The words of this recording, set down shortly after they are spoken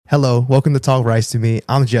Hello, welcome to Talk Rice to Me.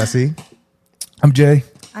 I'm Jesse. I'm Jay.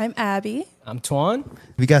 I'm Abby. I'm Twan.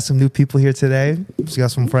 We got some new people here today. We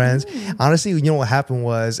got some friends. Honestly, you know what happened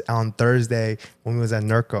was on Thursday when we was at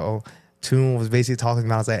NERCO, Toon was basically talking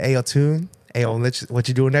about, I was like, hey, yo, Toon, hey, yo, what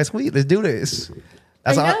you doing next week? Let's do this.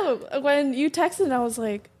 I know. When you texted, I was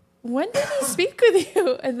like, when did he speak with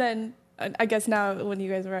you? And then I guess now when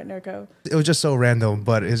you guys were at NERCO. It was just so random,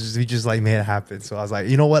 but we just like made it happen. So I was like,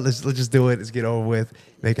 you know what? Let's just do it. Let's get over with,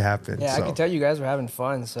 make it happen. Yeah, so. I could tell you guys were having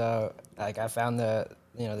fun. So like I found the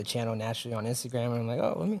channel naturally on Instagram, and I'm like,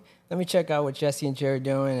 oh, let me check out what Jesse and Jerry are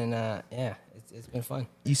doing, and yeah, it's been fun.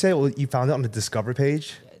 You say you found it on the Discover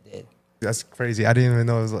page? Yeah, I did. That's crazy. I didn't even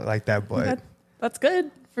know it was like that, but That's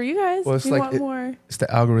good for you guys. Well, if you want more. It's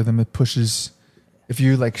the algorithm. It pushes. If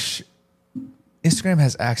you like, Instagram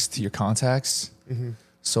has access to your contacts. Mm-hmm.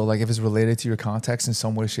 So like, if it's related to your contacts in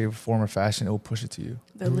some way, shape, form, or fashion, it will push it to you.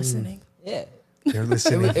 They're listening. Yeah. they're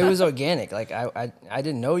listening. It was organic. Like I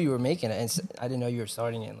didn't know you were making it, and I didn't know you were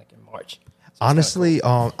starting it like in March. So honestly,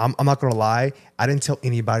 cool. I'm not gonna lie. I didn't tell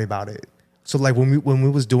anybody about it. So like when we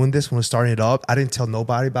was doing this, when we were starting it up, I didn't tell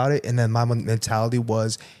nobody about it. And then my mentality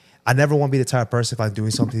was, I never want to be the type of person if I'm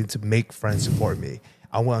doing something to make friends support me.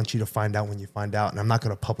 I want you to find out when you find out, and I'm not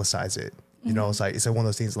gonna publicize it. You know, it's like one of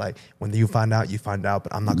those things like when you find out,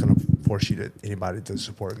 but I'm not gonna force anybody to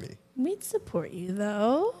support me. We'd support you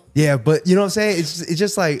though. Yeah, but you know what I'm saying? It's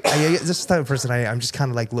just like this is the type of person I am. I'm just kind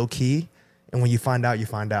of like low key, and when you find out, you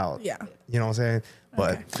find out. Yeah. You know what I'm saying?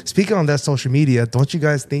 But Okay. speaking on that social media, don't you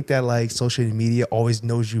guys think that like social media always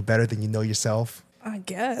knows you better than you know yourself? I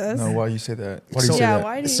guess. No, why you say that? Why do you So- say Yeah, that?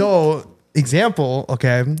 why do you? So example,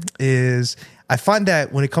 okay, is I find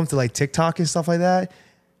that when it comes to like TikTok and stuff like that,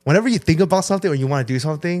 whenever you think about something or you want to do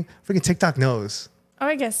something, freaking TikTok knows. Oh,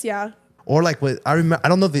 I guess, yeah. Or like what I remember, I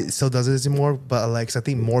don't know if it still does it anymore, but like 'cause I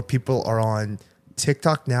think more people are on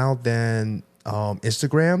TikTok now than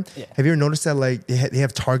Instagram. Yeah. Have you ever noticed that like they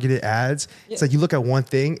have targeted ads? It's Yeah. like you look at one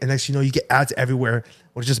thing and next you know you get ads everywhere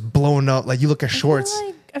or just blowing up. Like you look at shorts.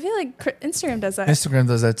 I feel like Instagram does that. Instagram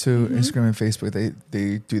does that too. Instagram and Facebook,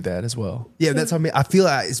 they do that as well. Yeah, that's what I mean. I feel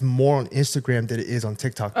like it's more on Instagram than it is on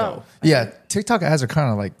TikTok though. Oh. Yeah, TikTok ads are kind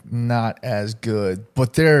of like not as good,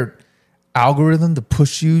 but their algorithm to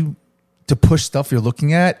push stuff you're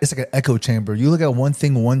looking at, it's like an echo chamber. You look at one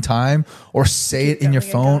thing one time or say it in your going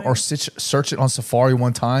and phone going. or search it on Safari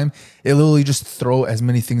one time, it literally just throw as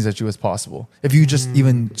many things at you as possible. If you just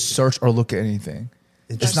even search or look at anything.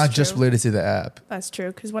 It's That's not just true. related to the app. That's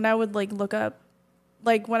true. Because when I would like look up,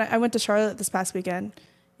 like when I went to Charlotte this past weekend,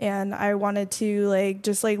 and I wanted to like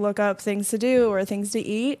just like look up things to do or things to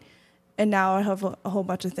eat, and now I have a whole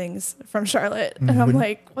bunch of things from Charlotte, and I'm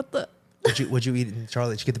like, what the? What'd you eat in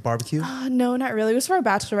Charlotte? Did you get the barbecue? No, not really. It was for a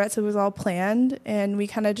bachelorette, so it was all planned, and we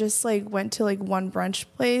kind of just like went to like one brunch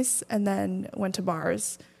place and then went to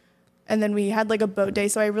bars. And then we had like a boat day,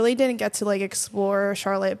 so I really didn't get to like explore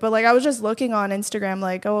Charlotte. But like I was just looking on Instagram,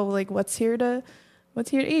 like, oh, like what's here to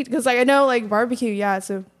eat? Because like I know like barbecue, yeah.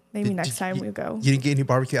 So maybe next time we go. You didn't get any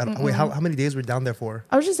barbecue? Wait, how many days were you down there for?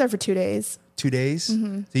 I was just there for 2 days. 2 days?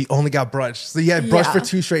 So you only got brunch. So you had brunch Yeah. for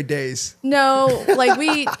 2 straight days. No, like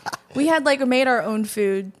we had like made our own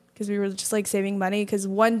food because we were just like saving money. Because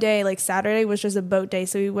one day, like Saturday, was just a boat day,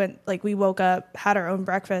 so we woke up, had our own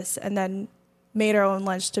breakfast, and then made our own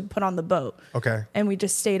lunch to put on the boat. Okay. And we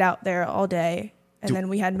just stayed out there all day, and then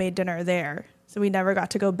we had made dinner there. So we never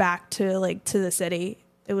got to go back to the city.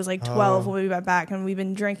 It was like 12 when we went back, and we've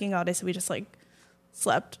been drinking all day, so we just like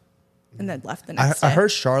slept and then left the next day. I heard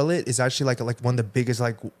Charlotte is actually like one of the biggest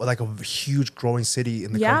like a huge growing city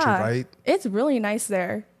in the country, right? It's really nice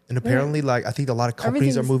there. And apparently like I think a lot of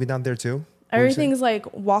companies are Everything's- moving down there too. What were you saying? Everything's like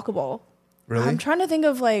walkable. Really? I'm trying to think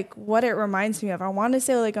of like what it reminds me of. I want to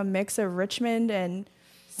say like a mix of Richmond and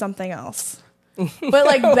something else, but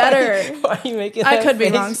like better. Why are you making I that could be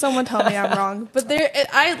face? wrong. Someone tell me I'm wrong. But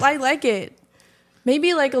I like it.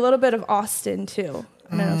 Maybe like a little bit of Austin too.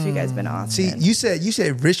 I don't know if you guys been to Austin. See, you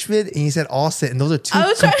said Richmond and you said Austin, and those are two I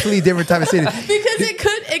was trying- completely different type of cities. because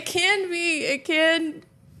it can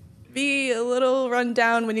be a little run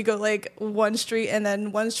down when you go like one street and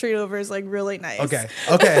then one street over is like really nice. Okay,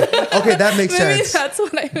 that makes Maybe sense. that's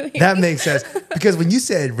what I mean. That makes sense because when you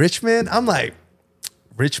said Richmond, I'm like,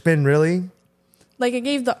 Richmond, really? Like it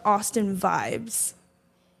gave the Austin vibes.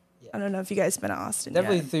 I don't know if you guys been to Austin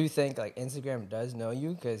Definitely yet. do think like Instagram does know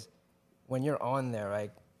you, because when you're on there,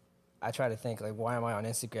 like I try to think like, why am I on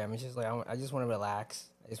Instagram? It's just like I just want to relax.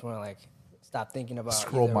 I just want to like stop thinking about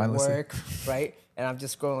Scroll either mindlessly. work, right? And I'm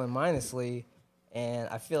just scrolling mindlessly. And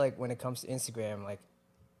I feel like when it comes to Instagram, like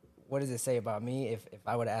what does it say about me if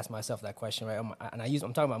I would ask myself that question, right? I'm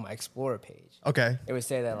talking about my Explorer page. Okay. It would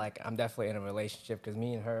say that like I'm definitely in a relationship because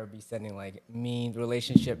me and her would be sending like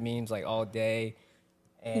relationship memes like all day,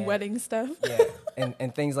 and Wedding stuff. yeah,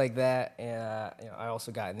 and things like that. And you know, I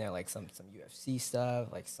also got in there like some UFC stuff,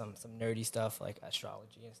 like some nerdy stuff like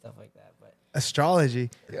astrology and stuff like that. But Astrology.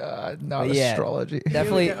 God, not But yeah, astrology.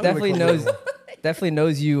 definitely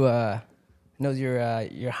knows you knows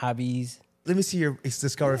your hobbies. Let me see your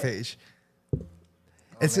Discover page.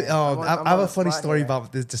 It's man. I I'm have on a the funny spot story here.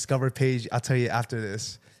 about this Discover page. I'll tell you after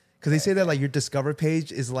this, because they say that like your Discover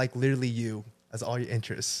page is like literally you as all your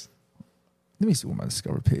interests. Let me see what my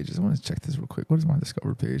Discover page is. I want to check this real quick. What is my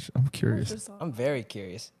Discover page? I'm curious. I'm very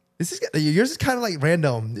curious. This is yours is kind of like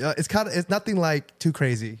random. It's nothing like too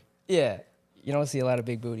crazy. Yeah, you don't see a lot of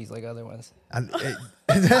big booties like other ones. And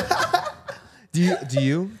do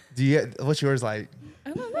you what's yours like?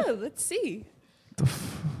 I don't know. Let's see.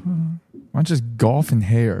 Mine's just golf and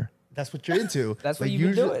hair. That's what you're into. That's what like,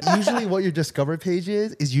 you've been doing. Usually, what your Discover page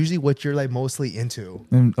is usually what you're like mostly into.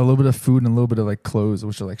 And a little bit of food and a little bit of like clothes,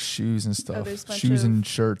 which are like shoes and stuff. there's a bunch Shoes of- and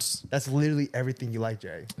shirts. That's literally everything you like,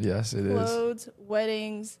 Jay. Yes, it is. Clothes,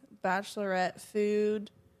 weddings, bachelorette, food.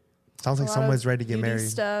 Sounds a like lot someone's of ready to get beauty married.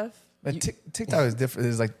 Stuff. But TikTok is different.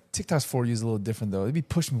 It's like TikTok's for you is a little different though. They be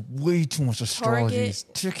pushing way too much astrology. Target. It's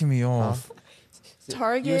ticking me off.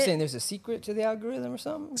 Target. You were saying there's a secret to the algorithm or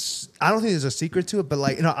something? I don't think there's a secret to it, but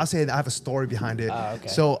like, I'll say I have a story behind it. Okay.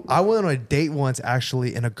 So I went on a date once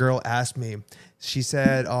actually, and a girl asked me, she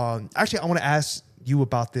said, actually, I want to ask you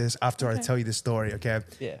about this after I tell you the story, okay?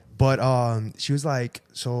 Yeah. But she was like,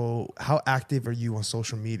 so how active are you on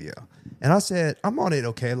social media? And I said, I'm on it,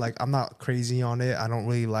 okay? Like, I'm not crazy on it. I don't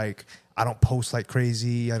really like, I don't post like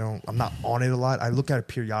crazy. I'm not on it a lot. I look at it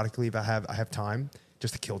periodically if I have time,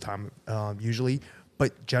 just to kill time, usually.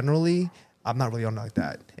 But generally, I'm not really on like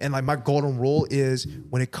that. And like my golden rule is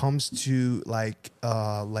when it comes to like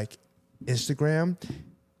Instagram,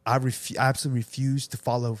 I absolutely refuse to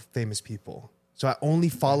follow famous people. So I only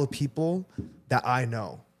follow people that I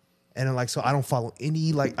know. And then like, so I don't follow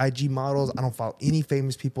any like IG models. I don't follow any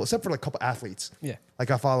famous people except for like a couple athletes. Yeah. Like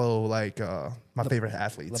I follow like my favorite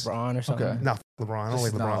athletes. LeBron or something? Okay. Not LeBron. I don't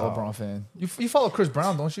like Just not LeBron. a LeBron fan. You follow Chris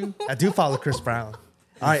Brown, don't you? I do follow Chris Brown.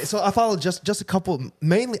 All right, so I follow just a couple.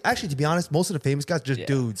 Mainly, actually, to be honest, most of the famous guys just Yeah.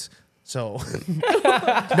 dudes. So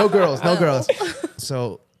no girls.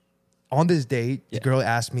 So on this date, the girl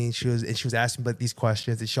asked me. She was asking about these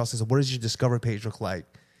questions, and she also said, "What does your Discover page look like?"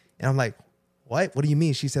 And I'm like, "What? What do you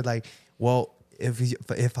mean?" She said, "Like, well,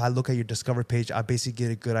 if I look at your Discover page, I basically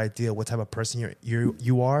get a good idea what type of person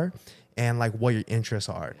you are, and like what your interests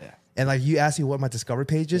are." Yeah. And like you asked me what my Discover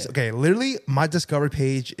page is. Yeah. Okay, literally, my Discover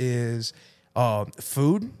page is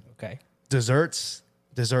food, Okay. desserts,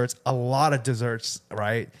 a lot of desserts,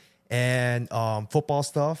 right? And football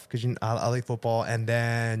stuff because I like football, and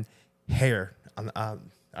then hair,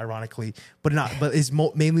 ironically, but it's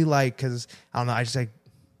mainly like because I don't know, I just like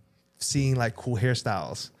seeing like cool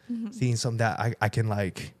hairstyles, seeing something that I can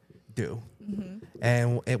like do,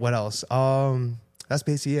 and what else? That's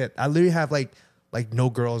basically it. I literally have like no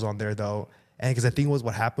girls on there though. And because I think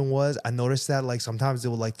what happened was I noticed that like sometimes it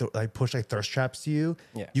will like push like thirst traps to you.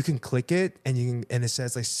 Yeah. You can click it and it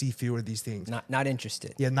says like see fewer of these things. Not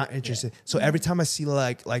interested. Yeah, not interested. So every time I see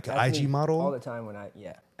like an That's IG me model, all the time when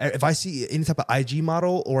if I see any type of IG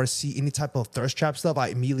model or see any type of thirst trap stuff, I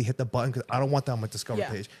immediately hit the button because I don't want that on my Discover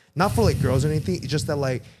page. Not for like girls or anything. It's just that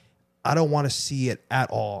like I don't want to see it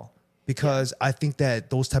at all because I think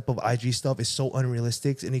that those type of IG stuff is so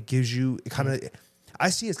unrealistic and it gives you I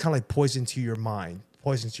see it's kind of like poison to your mind,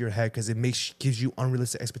 poison to your head because it gives you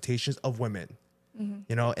unrealistic expectations of women.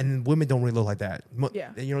 You know, and women don't really look like that.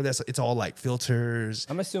 Yeah. You know, it's all like filters.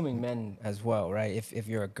 I'm assuming men as well, right? If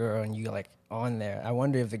you're a girl and you like on there, I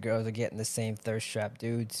wonder if the girls are getting the same thirst trap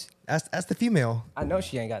dudes. That's the female. I know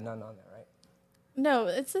she ain't got nothing on there, right? No,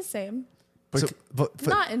 it's the same. But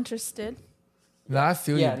Not interested. No, I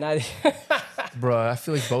feel Yeah, you, not bro. I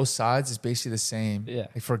feel like both sides is basically the same. Yeah.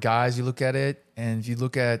 Like for guys, you look at it, and if you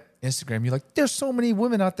look at Instagram, you're like, there's so many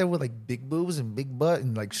women out there with like big boobs and big butt,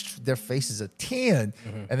 and like their faces are tan.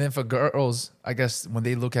 And then for girls, I guess when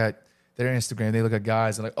they look at their Instagram, they look at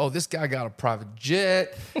guys and like, oh, this guy got a private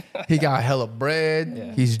jet, he got hella bread,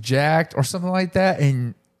 Yeah. he's jacked or something like that,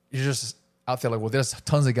 and you're just out there like, well, there's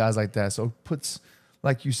tons of guys like that. So it puts,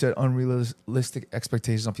 like you said, unrealistic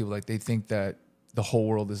expectations on people. Like they think that the whole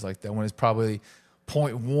world is like that when it's probably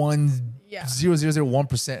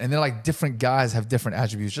 0.10001%. And then like different guys have different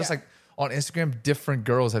attributes. Just like on Instagram, different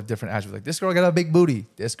girls have different attributes. Like this girl got a big booty.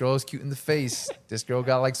 This girl is cute in the face. This girl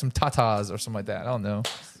got like some tatas or something like that. I don't know.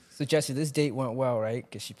 So Jesse, this date went well, right?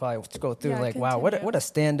 Because she probably go through Yeah, like, wow, what continue. a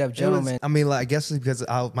stand-up It was, gentleman. I mean, like, I guess it's because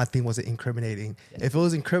my thing wasn't incriminating. If it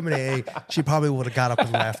was incriminating, she probably would have got up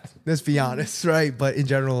and left. Let's be honest, right? But in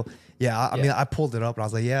general, yeah, I mean, I pulled it up and I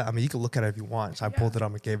was like, yeah, I mean, you can look at it if you want. So I pulled it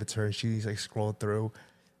up and gave it to her. And she's like scrolled through.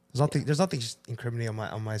 There's nothing incriminating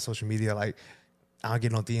on my social media. Like, I don't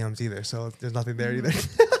get no DMs either, so there's nothing there either.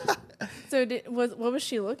 So what was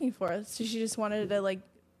she looking for? So she just wanted to like.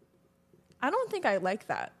 I don't think I like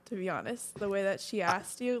that, to be honest. The way that she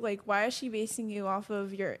asked you, like, why is she basing you off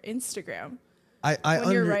of your Instagram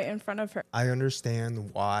when you're right in front of her? I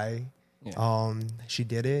understand why Yeah. she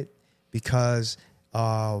did it because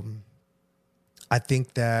I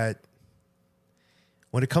think that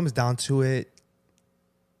when it comes down to it,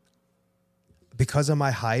 because of my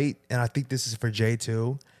height, and I think this is for Jay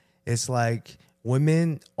too, it's like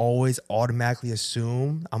women always automatically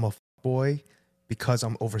assume I'm a boy because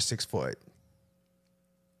I'm over 6 foot.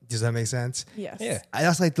 Does that make sense? Yes. Yeah.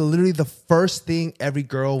 That's like literally the first thing every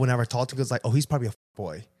girl, whenever I talk to, is like, oh, he's probably a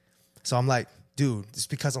boy. So I'm like, dude, just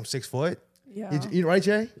because I'm 6 foot. Yeah. You right,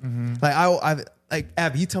 Jay? Like I like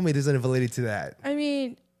Abby, you tell me there's any validity to that. I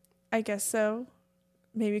mean, I guess so.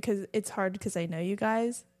 Maybe because it's hard because I know you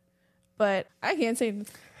guys. But I can't say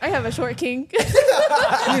I have a short king.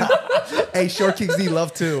 Hey, short kings need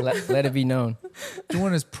love too. Let it be known.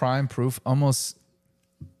 Doing is prime proof. Almost,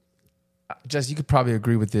 Jess, you could probably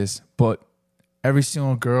agree with this, but every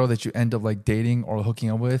single girl that you end up like dating or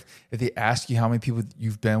hooking up with, if they ask you how many people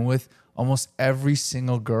you've been with, almost every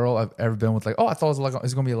single girl I've ever been with, like, oh, I thought it's going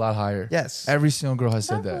to be a lot higher. Yes. Every single girl has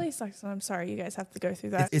said That that. really sucks. I'm sorry you guys have to go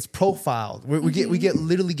through that. It's profiled. We get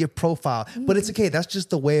literally get profiled, but it's okay. That's just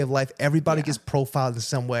the way of life. Everybody Yeah. gets profiled in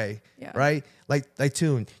some way, Yeah. right? Like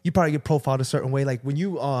Tune, you probably get profiled a certain way. Like when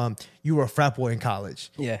you were a frat boy in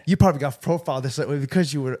college, Yeah. you probably got profiled a certain way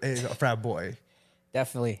because you were a frat boy.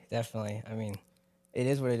 Definitely. I mean, it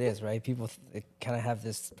is what it is, right? People kind of have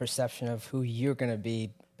this perception of who you're gonna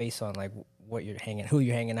be based on like who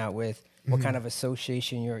you're hanging out with, what kind of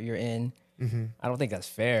association you're in. I don't think that's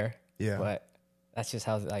fair. Yeah. But that's just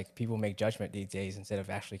how like people make judgment these days instead of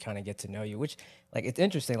actually kind of get to know you. Which like it's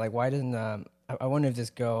interesting. Like why didn't I wonder if this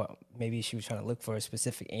girl maybe she was trying to look for a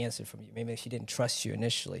specific answer from you. Maybe she didn't trust you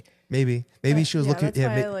initially. Maybe she was looking. That's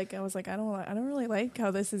why I was like, I don't really like how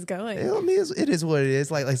this is going. I mean, it is what it is.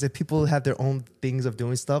 Like I said, people have their own things of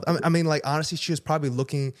doing stuff. I mean, like honestly, she was probably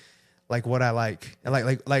looking like what I like, and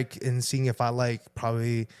like and seeing if I like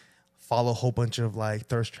probably follow a whole bunch of like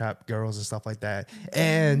thirst trap girls and stuff like that.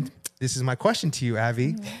 And this is my question to you,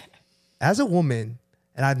 Abby, as a woman.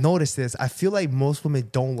 And I've noticed this. I feel like most women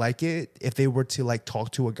don't like it if they were to like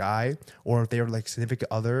talk to a guy or if they were like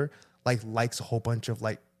significant other, like likes a whole bunch of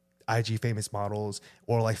like IG famous models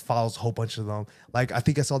or like follows a whole bunch of them. Like I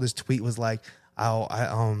think I saw this tweet was like,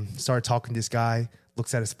 I started talking to this guy,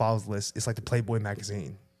 looks at his follows list. It's like the Playboy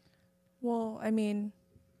magazine. Well, I mean,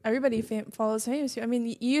 everybody follows famous people. I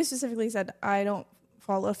mean, you specifically said I don't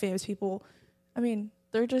follow famous people. I mean,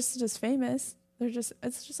 they're just famous.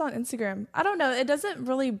 It's just on Instagram. I don't know. It doesn't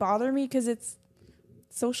really bother me because it's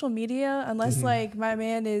social media unless like my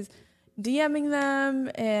man is DMing them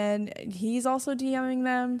and he's also DMing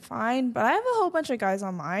them. Fine. But I have a whole bunch of guys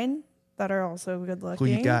on mine that are also good looking.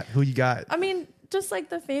 Who you got? I mean, just like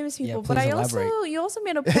the famous Yeah, people. But please elaborate. you also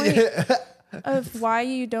made a point of why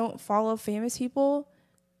you don't follow famous people.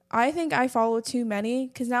 I think I follow too many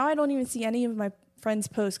because now I don't even see any of my friends'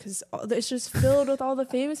 posts because it's just filled with all the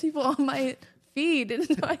famous people on my feed, and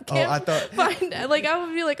I can't find. Like I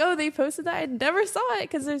would be like, oh, they posted that. I never saw it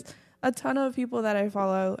because there's a ton of people that I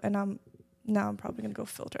follow, and I'm probably gonna go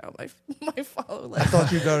filter out my follow list. I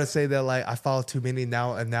thought you were going to say that like I follow too many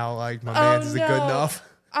now, and now like my man's isn't good enough.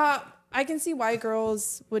 I can see why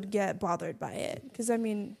girls would get bothered by it because I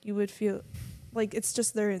mean, you would feel like it's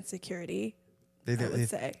just their insecurity. I would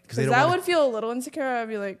say because I would feel a little insecure. I'd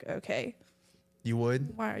be like, okay. You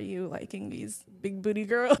would? Why are you liking these big booty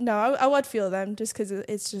girls? No, I would feel them just because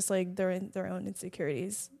it's just like they're in their own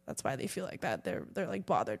insecurities. That's why they feel like that. They're like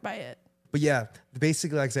bothered by it. But yeah,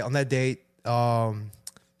 basically, like I said, on that date,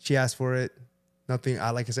 she asked for it. Nothing.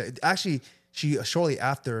 Like I said, actually, she shortly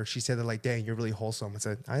after she said that like, "Dang, you're really wholesome." I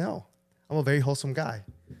said, "I know, I'm a very wholesome guy."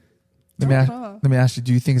 Let me ask you,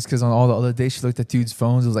 do you think it's because on all the other days she looked at dudes'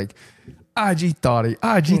 phones, it was like, IG thought it.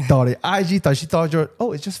 She thought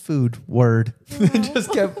it's just food. Word.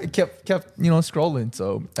 Just kept scrolling.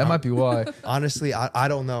 So that might be why. Honestly, I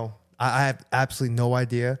don't know. I have absolutely no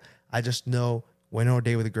idea. I just know went on a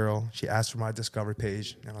date with a girl. She asked for my Discover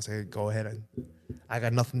page, and I said, "Go ahead." And I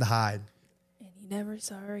got nothing to hide. And he never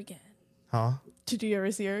saw her again. Huh? Did you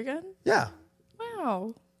ever see her again? Yeah.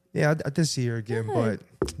 Wow. Yeah, I did see her again, Good.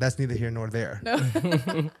 but that's neither here nor there. No.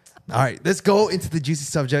 All right, let's go into the juicy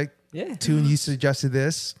subject. Yeah. Tune, you suggested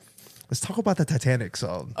this. Let's talk about the Titanic.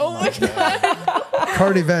 So, Oh my god,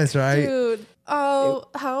 current events, right? dude. Oh,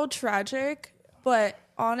 how tragic. But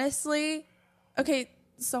honestly, okay,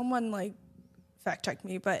 someone like fact check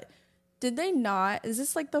me, but did they not? Is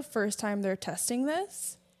this like the first time they're testing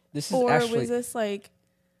this? This is Or actually was this like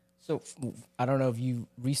so. I don't know if you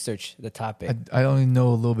researched the topic. I only know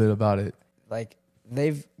a little bit about it. Like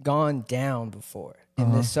they've gone down before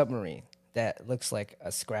in this submarine that looks like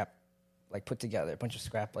a scrap, like put together, a bunch of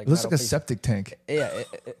scrap, like It looks metal like a pieces. septic tank. Yeah,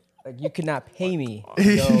 like you could not pay me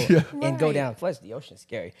to go and go Right. down. Plus, the ocean's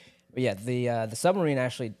scary. But yeah, the submarine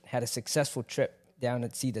actually had a successful trip down to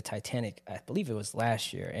see the Titanic. I believe it was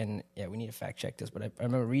last year, and yeah, we need to fact check this. But I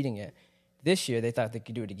remember reading it. This year, they thought they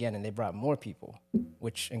could do it again, and they brought more people,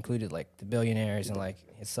 which included like the billionaires and like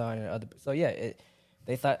his son and other. So yeah,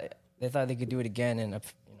 they thought they could do it again, and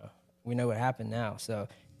we know what happened now. So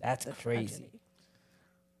that's crazy.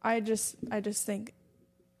 I just think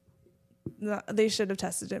that they should have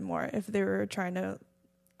tested it more if they were trying to.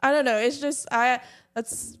 I don't know. It's just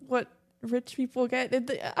that's what rich people get.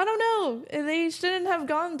 I don't know. They shouldn't have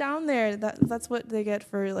gone down there. That's what they get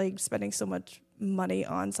for like spending so much money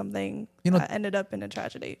on something that ended up in a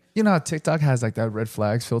tragedy. You know how TikTok has like that red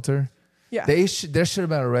flags filter? Yeah. There should have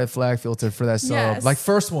been a red flag filter for that sub. Yes. Like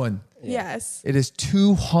first one, Yes. it is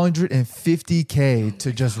 $250K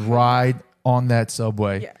to just ride on that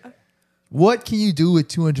subway. Yeah. What can you do with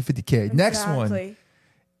 $250K? Next one Exactly.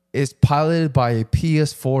 is piloted by a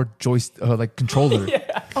PS4 joystick like controller.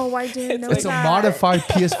 Oh, I didn't know It's that. a modified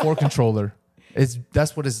PS4 controller.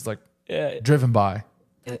 That's what it's like driven by.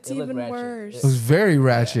 That's It looked even ratchet. worse. It was very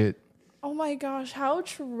ratchet. Oh my gosh, how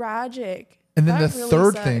tragic. And then That the really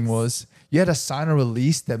third sucks. thing was you had to sign a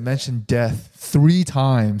release that mentioned death 3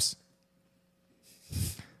 times.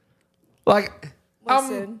 Like,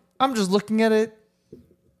 Listen. I'm just looking at it.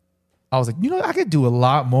 I was like, I could do a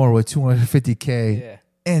lot more with $250K. Yeah.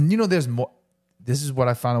 And there's more. This is what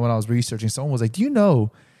I found out when I was researching. Someone was like, do you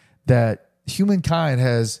know that humankind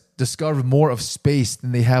has discovered more of space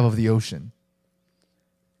than they have of the ocean?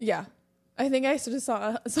 Yeah. I think I just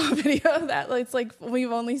saw a video of that. Like, it's like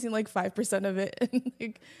we've only seen like 5% of it, and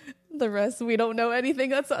like the rest we don't know anything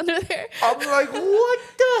that's under there. I'm like, what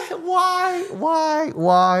the? Why?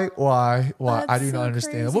 I That's do so not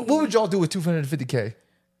understand. What crazy. would y'all do with $250K?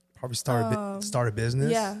 Probably start a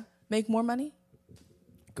business. Yeah, make more money.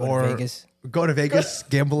 Go Or to Vegas, Go to Vegas,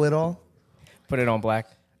 gamble it all. put it on black.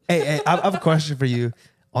 Hey, I have a question for you.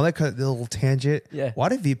 On that little tangent, Yeah. why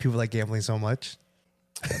do Viet people like gambling so much?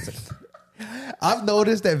 I've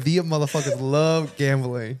noticed that Viet motherfuckers love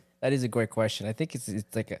gambling. That is a great question. I think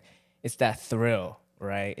it's that thrill,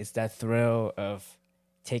 right? It's that thrill of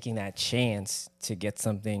taking that chance to get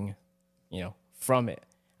something, from it.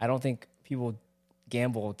 I don't think people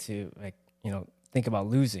gamble to think about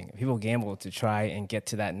losing. People gamble to try and get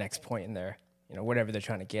to that next point in their, whatever they're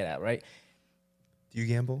trying to get at, right? Do you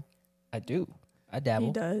gamble? I do. I dabble.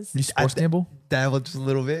 He does. You sports gamble? Dabble just a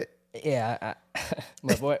little bit. Yeah,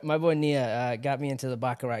 my boy Nia got me into the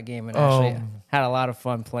baccarat game and Oh. actually had a lot of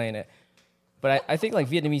fun playing it. But I think like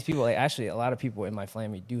Vietnamese people, like actually a lot of people in my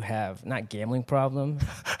family do have not gambling problem,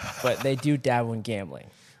 but they do dabble in gambling,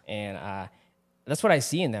 and that's what I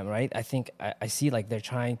see in them, right? I think I see like they're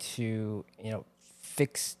trying to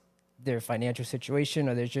fix their financial situation,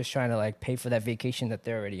 or they're just trying to like pay for that vacation that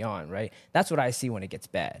they're already on, right? That's what I see when it gets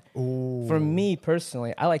bad. Ooh. For me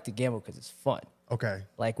personally, I like to gamble because it's fun. Okay.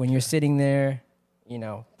 Like when you're sitting there,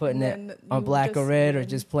 putting And it then on you black or just red or win.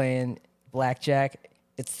 just playing blackjack,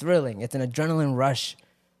 it's thrilling. It's an adrenaline rush.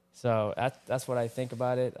 So that's what I think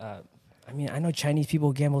about it. I know Chinese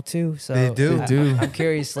people gamble too. So They do. I'm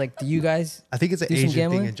curious, like, do you guys? I think it's an Do some Asian thing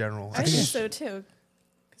gambling? in general. I think so too.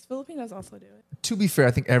 Because Filipinos also do it. To be fair,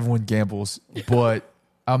 I think everyone gambles, but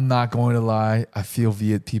I'm not going to lie. I feel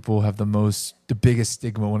Viet people have the biggest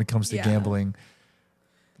stigma when it comes to Yeah. gambling.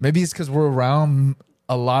 Maybe it's because we're around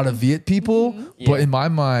a lot of Viet people, but Yeah. in my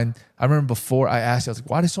mind, I remember before I asked you, I was like,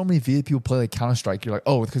 why do so many Viet people play like Counter-Strike? You're like,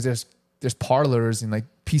 oh, because there's parlors and like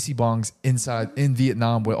PC bongs in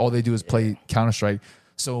Vietnam where all they do is play Counter-Strike.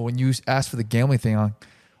 So when you ask for the gambling thing,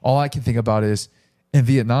 all I can think about is in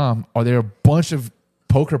Vietnam, are there a bunch of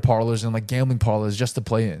poker parlors and like gambling parlors just to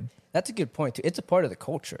play in? That's a good point too. It's a part of the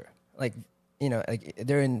culture. Like like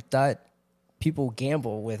they're in that people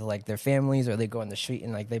gamble with like their families, or they go on the street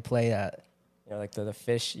and like they play like the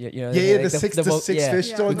fish. Yeah, like the six bo- fish Yeah.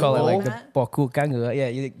 store We in call the it like bowl. the boku kangua. Yeah,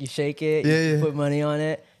 you shake it, Yeah, you yeah. put money on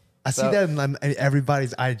it. I see that in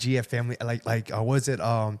everybody's IG at family. Like what was it?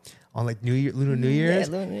 On like Lunar New Year's.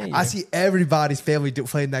 Lunar New Year. I see everybody's family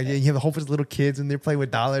playing that game. You have a whole bunch of little kids and they're playing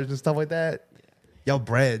with dollars and stuff like that. Y'all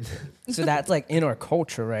bread. So that's like in our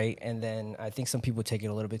culture, right? And then I think some people take it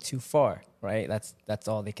a little bit too far, right? That's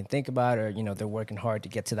all they can think about, or they're working hard to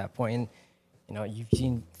get to that point. And you've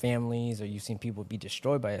seen families or you've seen people be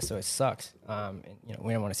destroyed by it, so it sucks. And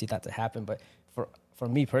we don't want to see that to happen. But for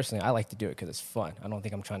me personally, I like to do it because it's fun. I don't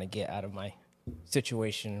think I'm trying to get out of my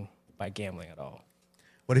situation by gambling at all.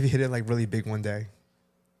 What if you hit it like really big one day?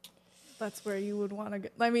 That's where you would want to go.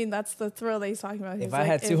 I mean, that's the thrill that he's talking about. If I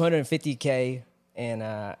had $250K and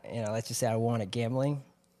let's just say I wanted gambling,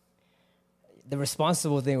 the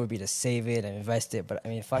responsible thing would be to save it and invest it. But I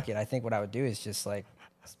mean, fuck it. I think what I would do is just like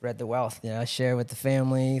spread the wealth. Share with the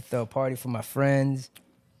family, throw a party for my friends,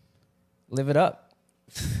 live it up.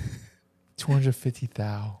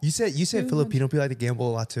 250,000. You said Filipino people like to gamble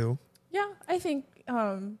a lot too. Yeah, I think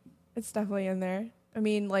it's definitely in there. I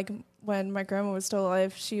mean, like when my grandma was still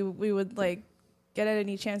alive, we would like get at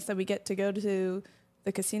any chance that we get to go to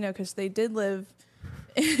the casino because they did live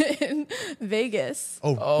in Vegas.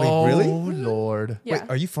 Oh, wait, really? Oh, Lord. Yeah. Wait,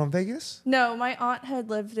 are you from Vegas? No, my aunt had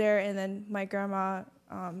lived there, and then my grandma,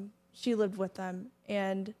 she lived with them,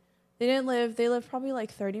 and they lived probably like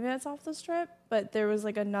 30 minutes off the strip, but there was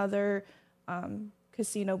like another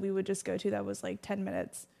casino we would just go to that was like 10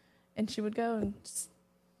 minutes, and she would go and just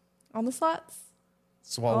on the slots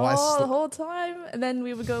So the whole time, and then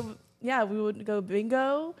we would go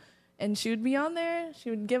bingo, and she would be on there. She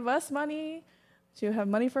would give us money. She would have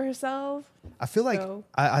money for herself. I feel like So-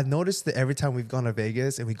 I noticed that every time we've gone to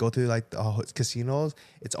Vegas and we go through like the casinos,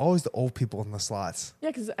 it's always the old people in the slots. Yeah,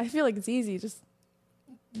 because I feel like it's easy. Just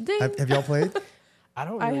ding. Have y'all played?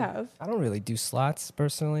 I have. I don't really do slots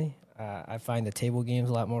personally. I find the table games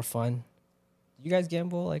a lot more fun. You guys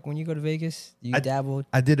gamble like when you go to Vegas? Do you dabble?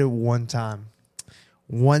 I did it one time.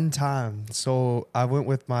 So I went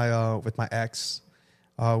with my ex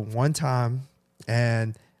one time,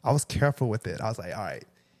 and I was careful with it. I was like, all right.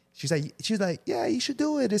 She's like, yeah, you should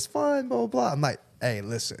do it. It's fun, blah, blah, blah. I'm like, hey,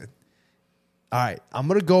 listen. All right, I'm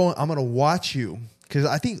going to watch you. Because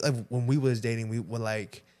I think like, when we was dating, we were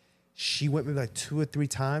like, she went maybe like 2 or 3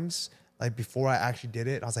 times like before I actually did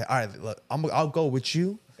it. I was like, all right, look, I'll go with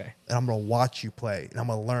you. Okay. And I'm going to watch you play. And I'm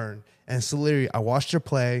going to learn. And so literally, I watched her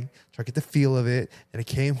play, try to get the feel of it. And I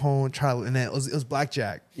came home, and then it was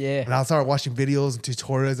blackjack. Yeah. And I started watching videos and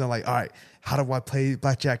tutorials. And I'm like, all right, how do I play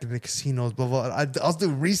blackjack in the casinos? Blah, blah. I was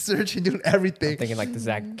doing research and doing everything. I'm thinking like the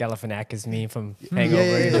Zach Galifianakis meme from Hangover.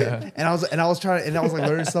 Yeah. And I was like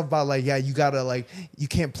learning stuff about like, yeah, you gotta like, you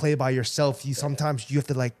can't play by yourself. Sometimes you have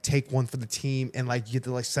to like take one for the team, and like you have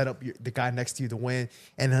to like set up the guy next to you to win,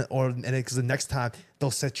 and then because the next time they'll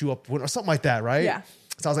set you up or something like that, right? Yeah.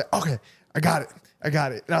 So I was like, okay, I got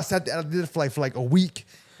it. And I did it for like a week,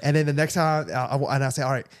 and then the next time I say,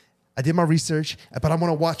 all right, I did my research, but I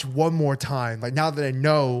want to watch one more time. Like now that I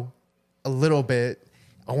know a little bit,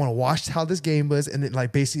 I want to watch how this game was, and then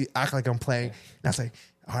like basically act like I'm playing. And I was like,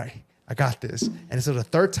 all right, I got this. And so the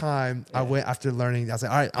third time I went after learning, I was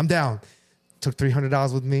like, all right, I'm down. Took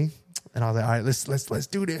 $300 with me, and I was like, all right, let's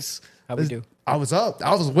do this. How'd we do? I was up.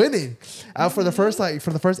 I was winning. For the first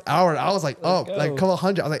hour, I was like up, like a couple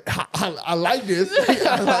hundred. I was like, I like this.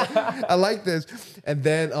 I like this. And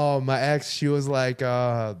then my ex, she was like,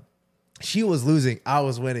 she was losing. I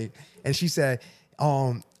was winning, and she said,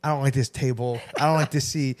 I don't like this table. I don't like this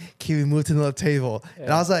seat. Can we move to another table? Yeah.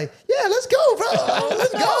 And I was like, yeah, let's go, bro.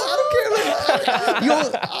 Let's go. I don't care.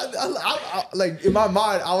 Like in my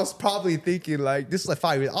mind, I was probably thinking like, this is like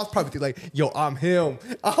 5 years. I was probably thinking like, yo, I'm him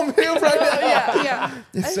right now.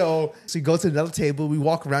 Yeah. So we go to another table. We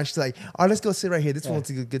walk around. She's like, all right, let's go sit right here. This one's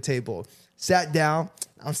a good table. Sat down.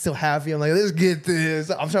 I'm still happy. I'm like, let's get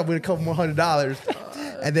this. I'm trying to win a couple more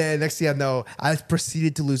 $100. And then next thing I know, I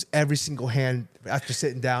proceeded to lose every single hand after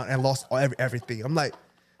sitting down and lost everything. I'm like,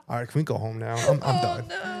 all right, can we go home now? I'm done.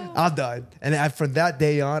 No. I'm done. And from that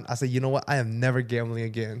day on, I said, you know what? I am never gambling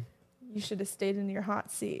again. You should have stayed in your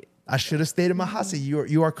hot seat. I should have stayed in my hot seat.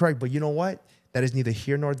 You are correct. But you know what? That is neither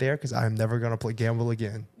here nor there because I am never going to play gamble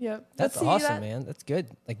again. Yep. That's awesome, man. That's good.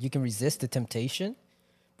 Like you can resist the temptation.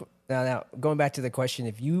 Now, going back to the question,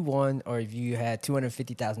 if you won or if you had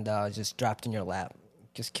 $250,000 just dropped in your lap,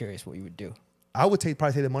 just curious what you would do. I would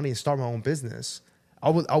probably take the money and start my own business. I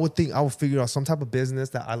would figure out some type of business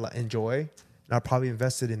that I enjoy, and I'd probably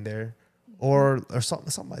invest it in there, or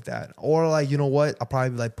something like that. Or like, you know what? I'll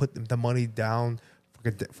probably like put the money down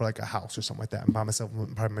for like a house or something like that and buy myself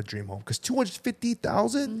probably my dream home. Because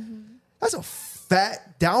 $250,000, that's a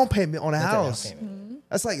fat down payment on a house.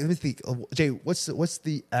 That's like, let me think. Jay, what's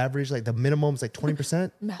the average? Like the minimum is like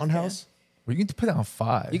 20% Math, on yeah. house. Well, you can put down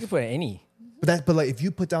 5. You can put any. But like if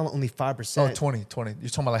you put down only 5%, Oh, 20. You're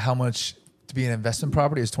talking about like how much to be an investment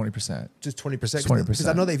property is 20%. just 20%. 20%. Because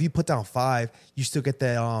I know that if you put down 5, you still get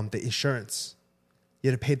the insurance.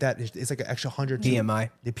 You have to pay that. It's like an extra 100. PMI.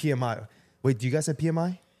 The PMI. Wait, do you guys have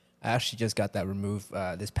PMI? I actually just got that removed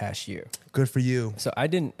this past year. Good for you. So I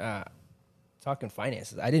didn't talking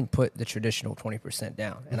finances. I didn't put the traditional 20%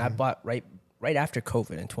 down, and I bought right after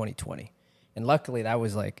COVID in 2020, and luckily that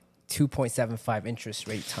was like 2.75 interest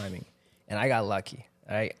rate timing, and I got lucky.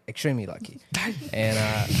 Extremely lucky, and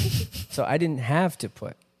so I didn't have to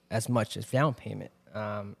put as much as down payment.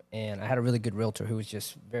 And I had a really good realtor who was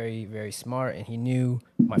just very, very smart, and he knew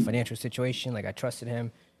my financial situation. Like I trusted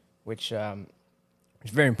him, which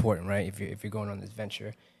is very important, right? If you're going on this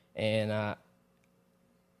venture, and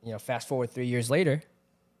fast forward 3 years later,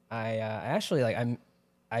 I actually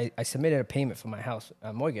I submitted a payment for my house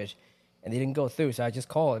mortgage, and they didn't go through. So I just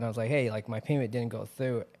called and I was like, hey, like my payment didn't go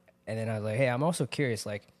through, and then I was like, hey, I'm also curious.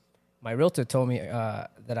 Like my realtor told me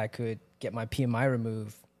that I could get my PMI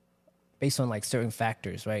removed based on like certain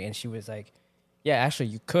factors, right? And she was like, yeah, actually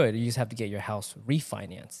you could. You just have to get your house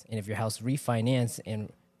refinanced, and if your house refinanced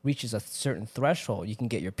and reaches a certain threshold, you can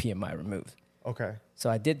get your PMI removed. Okay. So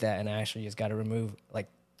I did that, and I actually just got it removed like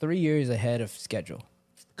 3 years ahead of schedule.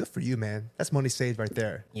 Good for you, man. That's money saved right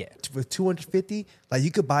there. Yeah. With 250, like you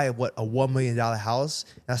could buy a $1 million house.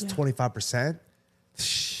 That's 25%.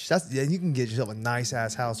 You can get yourself a nice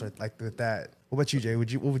ass house like with that. What about you, Jay?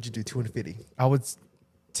 What would you do? 250. I would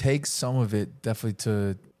take some of it definitely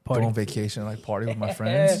to Party. go on vacation, like party with my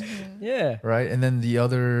friends, Yeah. right? And then the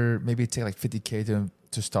other, maybe take like 50K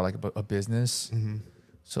to start like a business.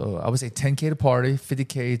 So I would say 10K to party,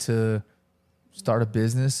 50K to start a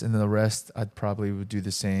business, and then the rest I'd probably would do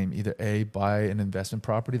the same. Either buy an investment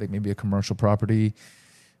property, like maybe a commercial property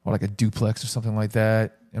or like a duplex or something like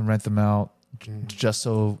that, and rent them out just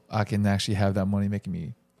so I can actually have that money making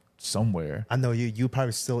me somewhere. I know you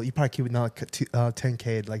probably keep it like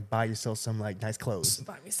 10K to like buy yourself some like nice clothes.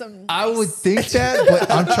 Buy me some. I would think that,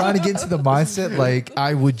 but I'm trying to get into the mindset like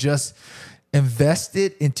I would just invest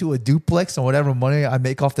it into a duplex, and whatever money I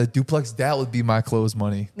make off the duplex, that would be my clothes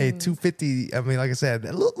money. Hey, 250. I mean, like I said,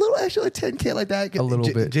 a little extra like 10K like that. A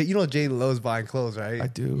little bit. Jay, Jay loves buying clothes, right? I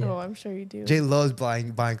do. Oh, I'm sure you do. Jay loves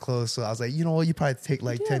buying clothes. So I was like, you know what? You probably take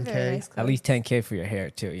like You do have very 10K. nice At clothes. least 10K for your hair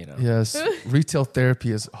too, you know. Yes, retail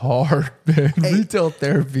therapy is hard, man. Hey. Retail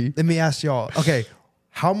therapy. Let me ask y'all. Okay,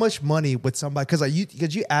 how much money would somebody?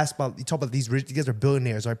 Because you asked about, you talk about these rich. You guys are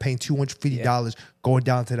billionaires, right? Paying $250 going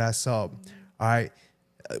down to that sub. All right.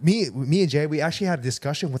 Me and Jay, we actually had a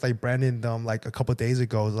discussion with like Brandon like a couple of days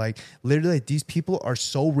ago. Like literally, like, these people are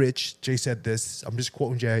so rich. Jay said this. I'm just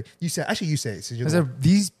quoting Jay. You said it. Since you're I the- said,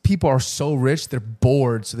 these people are so rich, they're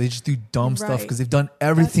bored, so they just do dumb stuff Right. because they've done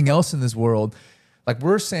everything else in this world. Like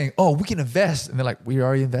we're saying, oh, we can invest, and they're like, we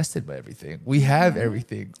already invested by everything. We have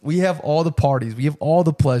everything. We have all the parties. We have all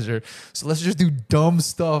the pleasure. So let's just do dumb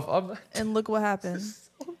stuff. And look what happened.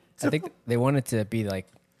 I think they wanted to be like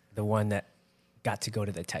the one that got to go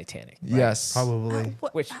to the Titanic. Right? Yes, probably.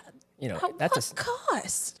 What, Which, you know, that's what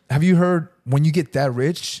cost? Have you heard when you get that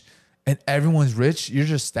rich and everyone's rich, you're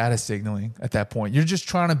just status signaling at that point. You're just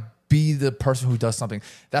trying to be the person who does something.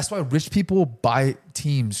 That's why rich people buy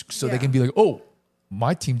teams so they Yeah. can be like, oh,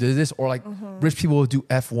 my team did this. Or like rich people will do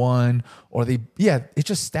F1 or it's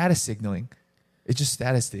just status signaling. It's just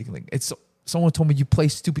status signaling. Someone told me you play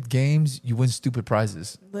stupid games, you win stupid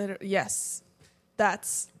prizes. Literally, yes.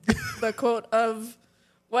 That's the quote of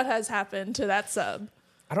what has happened to that sub.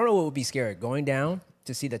 I don't know what would be scary, going down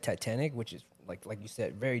to see the Titanic, which is like you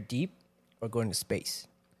said, very deep, or going to space.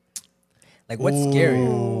 Like what's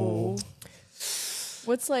scarier?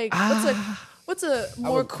 What's a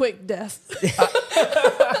more quick death?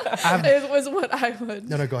 It was what I would.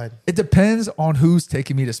 No, go ahead. It depends on who's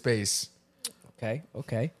taking me to space.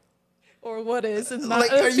 Okay. Or what is and not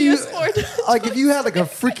Like, a are you PS4. like if you had like a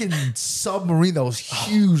freaking submarine that was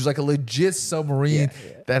huge, like a legit submarine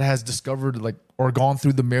that has discovered like or gone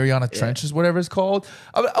through the Mariana Trenches, whatever it's called.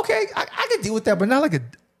 I mean, okay, I can deal with that, but not like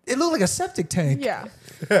it looked like a septic tank. Yeah.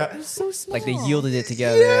 It's so small. Like they yielded it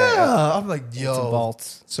together. Yeah, I'm like, Some yo,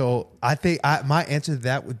 vaults. So I think my answer to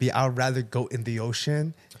that would be I would rather go in the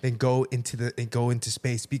ocean than go into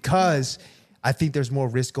space, because I think there's more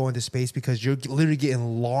risk going to space because you're literally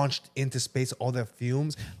getting launched into space, all the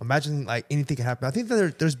fumes. Imagine like anything can happen. I think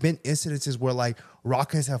that there's been incidences where like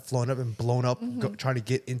rockets have flown up and blown up trying to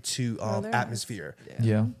get into there has. atmosphere.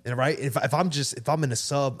 yeah. And right? If I'm in a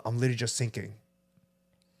sub, I'm literally just sinking.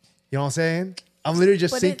 You know what I'm saying? I'm literally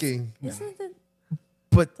just But sinking. Isn't it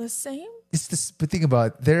But The same? it's this. But think about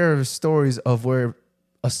it. There are stories of where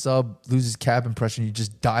a sub loses cabin pressure and you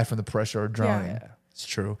just die from the pressure or drowning. Yeah. It's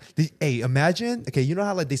true. Hey, imagine. Okay, you know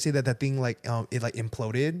how like they say that thing like it like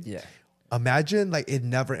imploded. Yeah. Imagine like it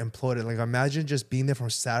never imploded. Like imagine just being there from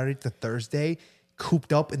Saturday to Thursday,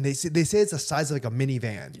 cooped up, and they say it's the size of like a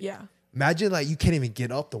minivan. Yeah. Imagine like you can't even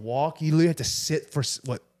get up to walk. You literally have to sit for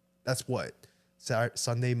what? That's what Saturday,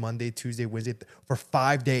 Sunday, Monday, Tuesday, Wednesday for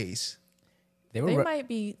 5 days. They They were might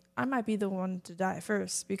be, I might be the one to die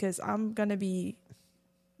first because I'm going to be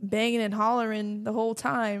banging and hollering the whole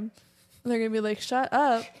time. And they're going to be like, shut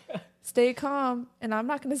up, stay calm. And I'm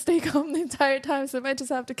not going to stay calm the entire time. So they might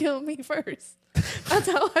just have to kill me first. That's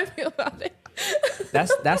how I feel about it.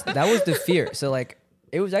 that was the fear. So like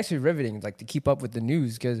it was actually riveting, like to keep up with the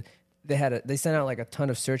news because they sent out like a ton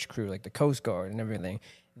of search crew, like the Coast Guard and everything.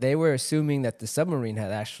 They were assuming that the submarine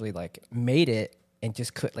had actually like made it and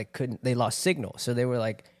just couldn't they lost signal. So they were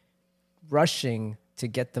like rushing to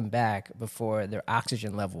get them back before their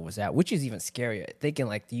oxygen level was out, which is even scarier. Thinking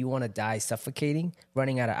like, do you want to die suffocating,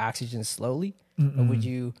 running out of oxygen slowly, or would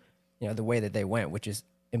you know, the way that they went, which is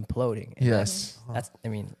imploding? And Yes. that's I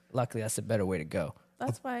mean, luckily that's a better way to go.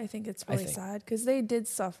 That's why I think it's I really think. sad because they did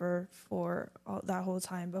suffer for that whole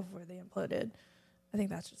time before they imploded. I think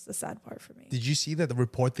that's just the sad part for me. Did you see that the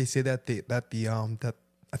report? They say that that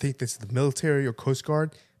I think this is the military or Coast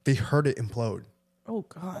Guard. They heard it implode. Oh,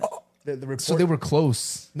 God. The report. So they were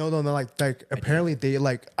close. No, like apparently they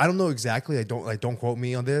like I don't know exactly. Don't quote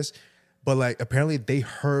me on this, but like apparently they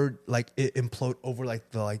heard like it implode over like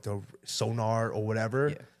the sonar or whatever.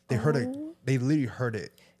 Yeah. They heard it. They literally heard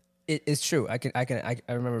it. It's true. I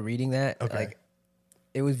remember reading that. Okay. Like,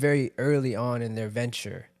 it was very early on in their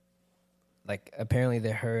venture. Like, apparently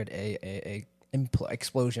they heard a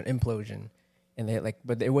implosion, and they like,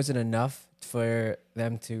 but it wasn't enough for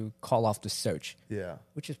them to call off the search, Yeah.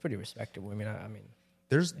 which is pretty respectable. I mean,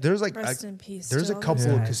 There's like Rest in peace. there's to a all couple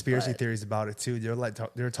those of guys, conspiracy but- theories about it too.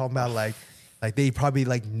 They're talking about like they probably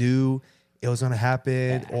like knew it was gonna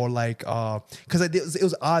happen or like because it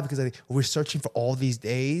was odd because like, we're searching for all these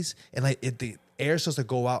days and like the air's supposed to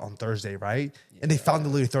go out on Thursday, right? And they found it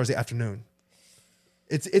literally Thursday afternoon.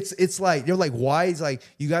 It's like you're like, why is like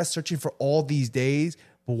you guys searching for all these days,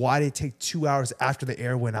 but why did it take 2 hours after the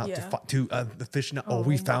air went out Yeah. to the fish? Oh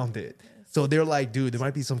We my found it. So they're like, dude, there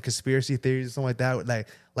might be some conspiracy theories or something like that.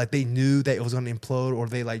 Like they knew that it was gonna implode, or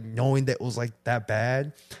they like knowing that it was like that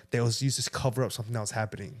bad, they was used to cover up something that was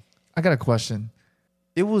happening. I got a question.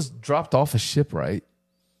 It was dropped off a ship, right?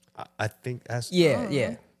 I think that's yeah,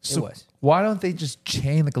 it So was. why don't they just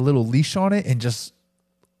chain like a little leash on it and just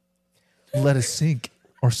let it sink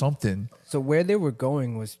or something? So where they were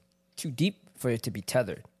going was too deep for it to be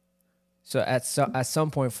tethered. So at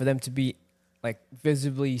some point, for them to be like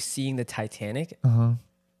visibly seeing the Titanic,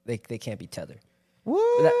 they can't be tethered.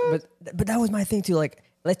 What? But that was my thing too. Like,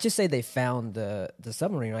 let's just say they found the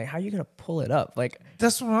submarine. Like, how are you gonna pull it up? Like,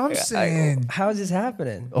 That's what I'm saying. how is this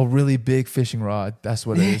happening? A really big fishing rod. That's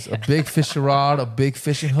what it is. A big fishing rod, a big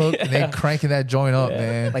fishing hook, and then cranking that joint up,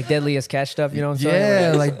 man. Like Deadliest Catch stuff. You know what I'm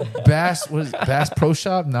saying? Yeah, like Bass. What is it, Bass Pro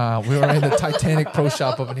Shop? Nah, we were in the Titanic Pro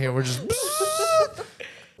Shop up in here. We're just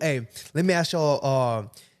Hey, let me ask y'all.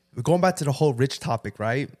 We're going back to the whole rich topic,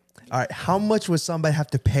 right? All right, how much would somebody have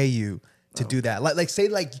to pay you to do that? Like say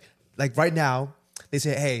like right now, they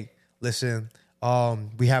say, hey, listen,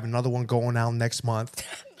 we have another one going out next month,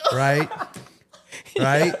 right?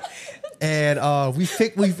 Right? And we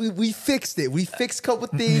fixed it. We fixed a couple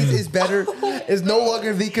things. It's better. It's no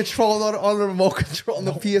longer the control on the remote control on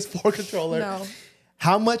the PS4 controller. No.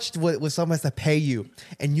 How much would someone have to pay you,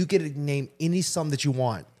 and you get to name any sum that you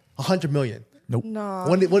want? 100 million. nope. No.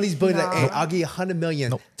 One of these billion, Nah. hey, I'll give you 100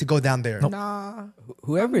 million to go down there. Nah.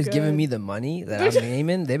 Whoever is I'm giving good. me the money that I'm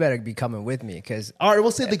naming, they better be coming with me because All right,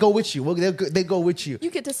 we'll say they go with you. They go with you. You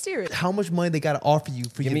get to steer it. How much money they got to offer you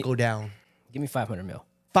for you me- to go down? give me 500 mil.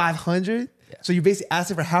 500. So you're basically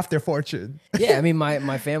asking for half their fortune. Yeah, I mean,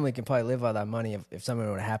 my family can probably live out that money if something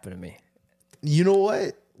were to happen to me. You know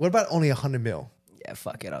what? What about only 100 mil? Yeah,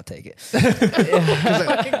 fuck it, I'll take it. Because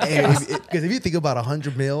if you think about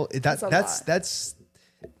 100 mil, That's a lot. that's. That's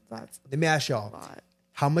Let me ask a y'all. lot.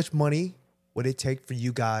 How much money would it take for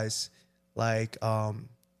you guys? Like, how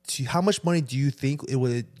much money do you think you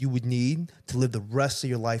would need to live the rest of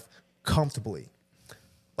your life comfortably?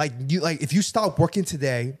 Like if you stop working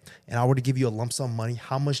today and I were to give you a lump sum money,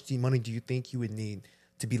 how much money do you think you would need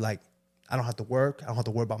to be like, I don't have to work, I don't have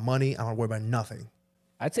to worry about money, I don't have to worry about nothing?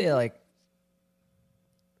 I'd say like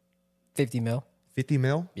 50 mil. 50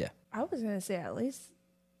 mil? Yeah. I was gonna say at least,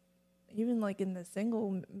 even like in the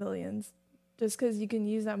single millions, just because you can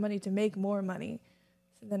use that money to make more money.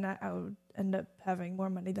 then I would end up having more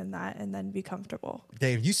money than that and then be comfortable.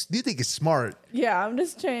 Damn, you think it's smart? Yeah, I'm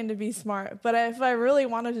just trying to be smart. But if I really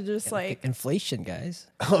wanted to just like, Inflation, guys.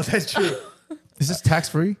 Oh, that's true. Is this tax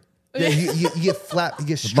free? Yeah, you get flat, you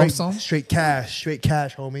get lump sum? straight cash,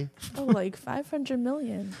 homie. oh, like 500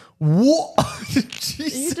 million. What? You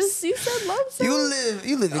Jesus. you said lump sum.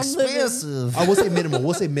 You live I'm expensive. I will say minimum.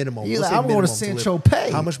 We'll say minimum. You We'll like, say I'm going to minimum Sancho live.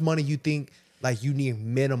 Pay. How much money you think like you need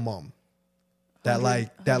minimum? That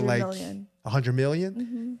 100 like million. 100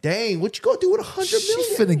 million? Dang, what you gonna do with 100 She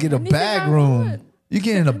million? finna get a Anything bag I room. want. You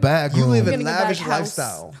get in a bag You room. live I'm in gonna get that lavish house.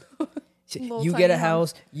 lifestyle. Little You tiny get a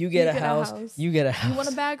house. You get a get a house. house. You get a house. You want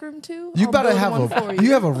a bag room too? You I'll better build have one for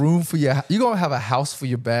you have a room for your. You gonna have a house for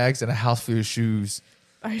your bags and a house for your shoes.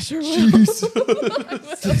 I sure will.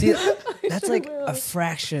 See, that's like will. a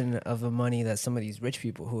fraction of the money that some of these rich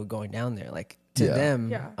people who are going down there. Like to Yeah. them,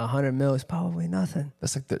 Yeah. 100 mil is probably nothing.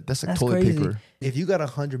 That's like That's toilet crazy. paper. If you got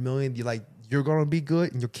 100 million, you're gonna be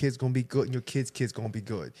good, and your kid's gonna be good, and your kid's gonna be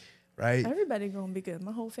good, right? Everybody gonna be good.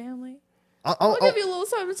 My whole family. I'll, I'll give you a little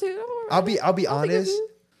something too. I'll be I'll think of honest. you.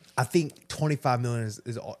 I think 25 million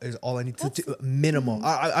is all I need to minimum.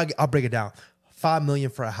 I'll break it down. 5 million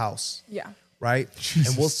for a house, Yeah. right?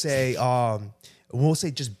 And we'll say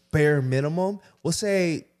just bare minimum. We'll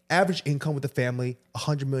say average income with the family,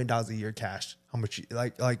 $100 million a year cash. How much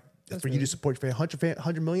like for you to support your family,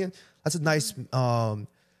 100 million? That's a nice a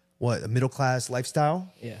middle class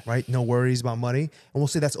lifestyle. Yeah. Right? No worries about money. And we'll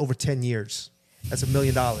say that's over 10 years. That's $1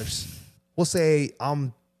 million. We'll say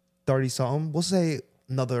I'm 30 something. We'll say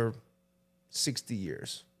another 60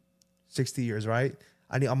 years. 60 years, right?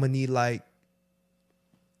 I'm gonna need like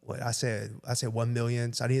what I said 1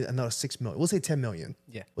 million. So I need another 6 million. We'll say 10 million.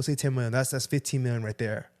 Yeah. We'll say 10 million. That's 15 million right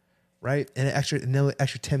there. Right? And another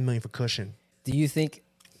extra 10 million for cushion. Do you think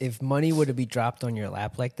if money were to be dropped on your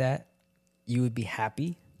lap like that, you would be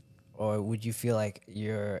happy? Or would you feel like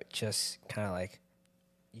you're just kind of like,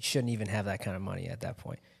 you shouldn't even have that kind of money at that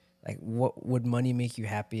point? Like, what would money make you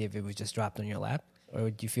happy if it was just dropped on your lap? Or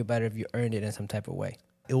would you feel better if you earned it in some type of way?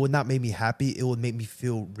 It would not make me happy. It would make me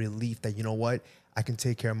feel relief that, you know what, I can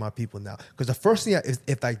take care of my people now. Because the first thing,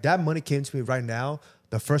 if like that money came to me right now,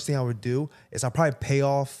 the first thing I would do is I'd probably pay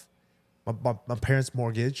off my parents'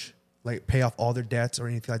 mortgage, like pay off all their debts or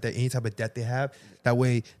anything like that, any type of debt they have. That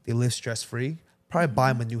way they live stress-free. Probably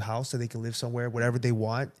buy them a new house so they can live somewhere, whatever they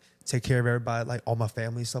want. Take care of everybody, like all my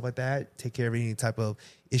family, stuff like that. Take care of any type of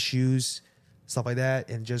issues, stuff like that.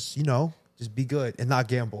 And just, just be good and not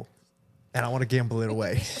gamble. And I want to gamble it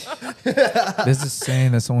away. There's this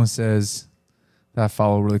saying that someone says that I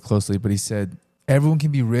follow really closely, but he said, everyone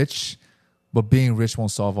can be rich, but being rich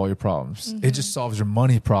won't solve all your problems. It just solves your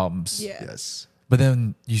money problems. Yeah. Yes. But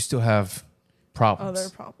then you still have problems. Other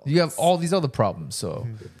problems. You have all these other problems. So,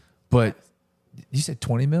 but you said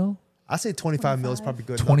 20 mil? I say 25 mil is probably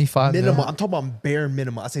good. 25 minimum. mil? I'm talking about bare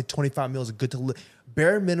minimum. I say 25 mil is good to live.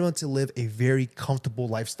 Bare minimum to live a very comfortable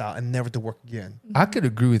lifestyle and never to work again. I could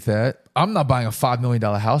agree with that. I'm not buying a $5 million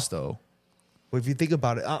house though. But if you think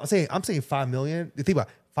about it, I'm saying 5 million. You think about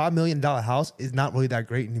it, $5 million house is not really that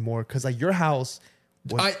great anymore because like your house.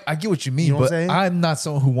 I get what you mean, You know what but I'm saying? I'm not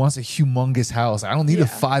someone who wants a humongous house. I don't need a Yeah.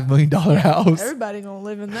 $5 million house. Everybody gonna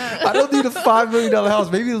live in that. I don't need a $5 million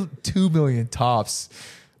house. Maybe 2 million tops.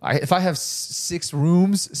 If I have 6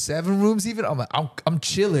 rooms, 7 rooms, even I'm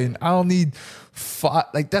chilling. I don't need 5.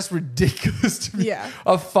 Like that's ridiculous to me. Yeah.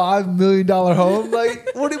 A $5 million home. Like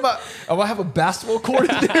what am I? Am I have a basketball court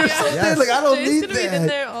in there or something? Yes. Like I don't Jay's need gonna be in that.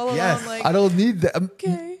 there all Yes. alone. Like, I don't need that.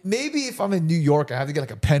 Okay. Maybe if I'm in New York, I have to get like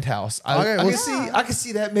a penthouse. Okay, well, I can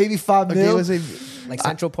see that maybe 5 Okay, mil. let's say Like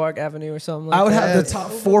Central Park Avenue or something like I would that? have the top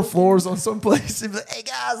 4 floors on some place and be like, hey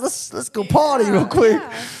guys, let's go party real quick.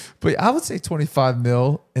 yeah. But I would say 25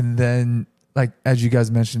 mil, and then like as you guys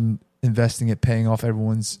mentioned, investing it, paying off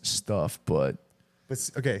everyone's stuff. But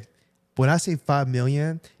okay. When I say 5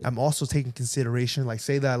 million, I'm also taking consideration, like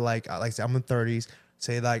say that like say I'm in 30s,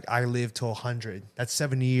 say like I live to 100. That's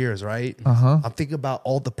 70 years, right? I'm thinking about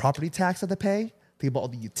all the property tax that I pay. Think about all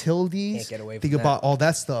the utilities. Can't get away from think that. about all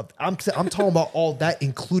that stuff. I'm talking about all that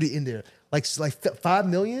included in there. Like 5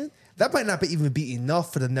 million, that might not even be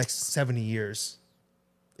enough for the next 70 years.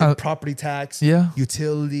 In property tax, yeah.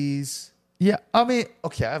 utilities. yeah, I mean,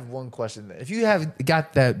 okay, I have one question. Then. If you have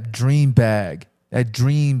got that dream bag, where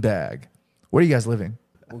are you guys living?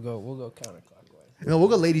 We'll go counterclockwise. No, we'll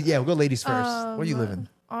go ladies. Yeah, we'll go ladies first. Where are you living?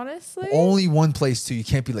 Honestly, Only one place too. You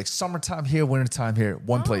can't be like summertime here, wintertime here.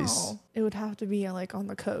 One place. oh, it would have to be like on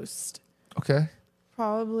the coast. Okay.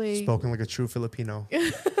 Probably. Spoken like a true Filipino.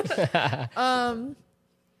 Dang,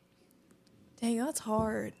 that's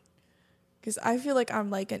hard. because I feel like I'm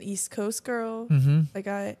like an East Coast girl. Mm-hmm.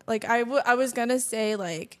 I was gonna say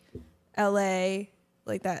like L.A.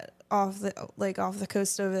 like that off the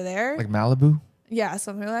coast over there. Like Malibu. Yeah,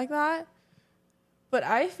 something like that. But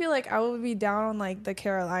I feel like I would be down on like the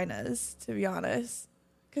Carolinas, to be honest.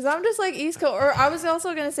 Because I'm just like East Coast. Or I was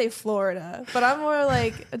also going to say Florida. But I'm more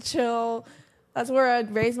like a chill. That's where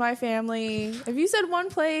I'd raise my family. If you said one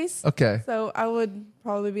place. Okay. So I would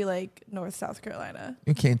probably be like North South Carolina.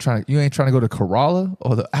 You ain't trying to go to Corolla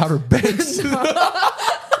or the Outer Banks.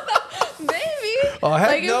 Maybe. Oh, heck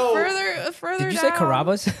like no. Further Did you down. say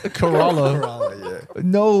Carrabba's? Corolla. Corolla, yeah.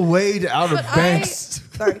 No way to Outer But Banks.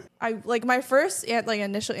 Sorry. I like my first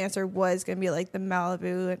initial answer was gonna be like the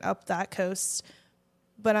Malibu and up that coast,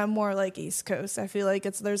 but I'm more like East Coast. I feel like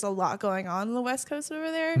there's a lot going on the West Coast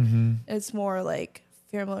over there. Mm-hmm. It's more like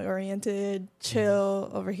family oriented, chill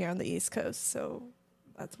over here on the East Coast. So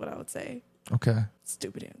that's what I would say. Okay.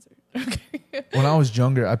 Stupid answer. Okay. When I was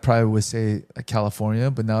younger, I probably would say California,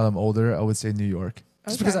 but now that I'm older, I would say New York.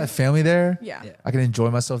 Just because I have family there. Yeah. Yeah. I can enjoy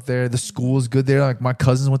myself there. The school's good there. Like my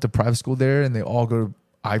cousins went to private school there, and they all go to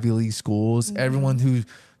Ivy League schools. Mm-hmm. Everyone who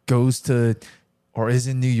goes to or is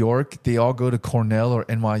in New York, they all go to Cornell or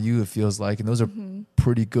NYU. It feels like, and those are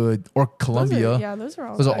pretty good. Or Columbia. Those are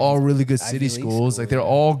all. Those are all really good Ivy city League schools. school, Like they're yeah.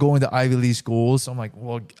 all going to Ivy League schools. So I'm like,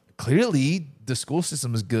 well, clearly the school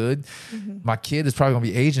system is good. My kid is probably gonna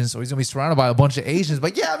be Asian, so he's gonna be surrounded by a bunch of Asians.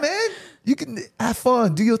 But yeah, man, you can have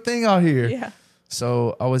fun, do your thing out here. Yeah.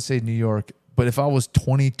 So I would say New York. But if I was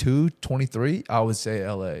 22, 23, I would say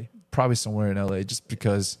LA. Probably somewhere in LA, just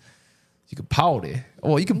because you can party.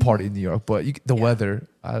 Well, you can party in New York, but the weather,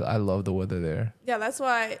 I love the weather there. Yeah, that's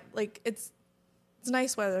why like it's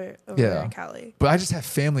nice weather over there in Cali. But I just have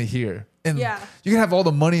family here. And Yeah. you can have all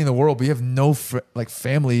the money in the world, but you have no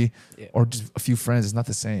family Yeah. or just a few friends. It's not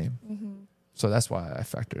the same. So that's why I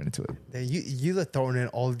factor into it. Yeah, you are throwing in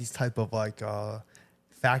all these type of like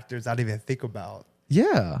factors I didn't even think about.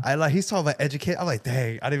 Yeah. I like he's talking about educate. I'm like,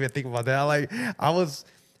 dang, I didn't even think about that. I was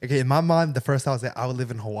okay in my mind. The first thought was that I would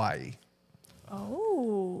live in Hawaii.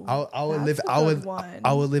 Oh. I would that's live. a I good would. one.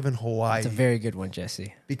 I would live in Hawaii It's a very good one,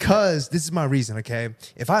 Jesse. because this is my reason. Okay,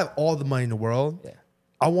 if I have all the money in the world, Yeah.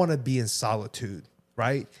 I want to be in solitude.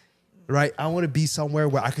 Right. I want to be somewhere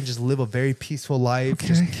where I can just live a very peaceful life,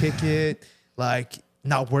 just kick it, like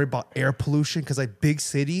not worry about air pollution. Because like big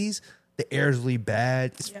cities, the air is really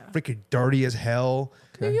bad. It's Yeah. freaking dirty as hell.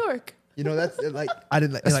 New York. You know, that's like I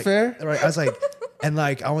didn't like. That's like, fair. Right. I was like, and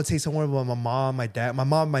like I want to say somewhere about my mom, my dad. My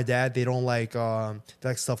mom, and my dad, they don't like they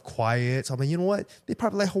like stuff quiet. So I'm like, you know what? They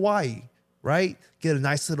probably like Hawaii, right? Get a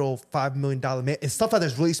nice little $5 million man. And stuff like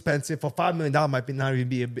that's really expensive. For $5 million might be not even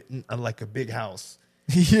be like a big house.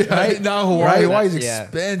 Yeah. Right? Not Hawaii. Right? Hawaii's Yeah.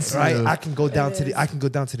 expensive. Right, I can go down It to the is. I can go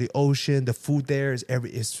down to the ocean. The food there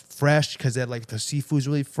is fresh because like the seafood's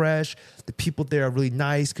really fresh. The people there are really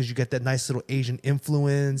nice because you get that nice little Asian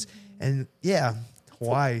influence. And yeah,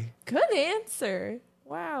 Hawaii. Good answer.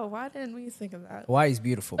 Wow. Why didn't we think of that? Hawaii's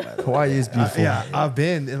beautiful, by the way. Hawaii is beautiful. Yeah, I've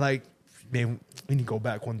been and like, man, we need to go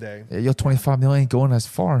back one day. Yeah, your 25 million ain't going as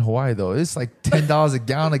far in Hawaii though. It's like $10 a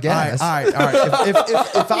gallon of gas. All right.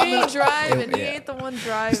 If He I'm ain't in, driving. He Yeah. ain't the one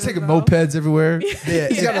driving. He's taking though. mopeds everywhere. Yeah.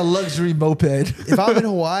 He's got a luxury moped. if I'm in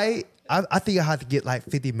Hawaii, I think I have to get like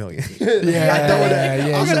 50 million. Yeah, I know that.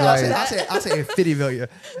 yeah, I'll, you're right. I'll say 50 million.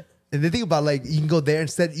 And the thing about like you can go there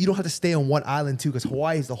instead, you don't have to stay on one island too, because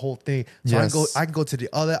Hawaii is the whole thing. So Yes. I can go to the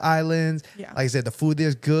other islands. Yeah. Like I said, the food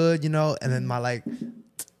there's good, you know. And then my like,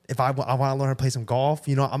 if I want to learn how to play some golf,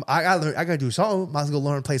 you know, I gotta do something. Might as well go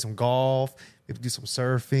learn to play some golf. Maybe do some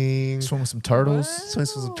surfing, Swim with some turtles. swim with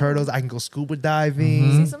some turtles. I can go scuba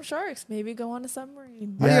diving. See some sharks. Maybe go on a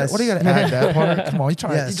submarine. Yes. What do you got to add that part? Come on, you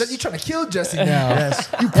trying Yes. you trying to kill Jesse now? Yes.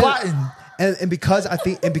 You plotting? And because I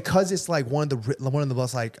think because it's like one of the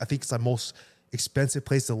most like I think it's the most expensive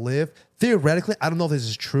place to live. Theoretically, I don't know if this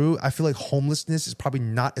is true. I feel like homelessness is probably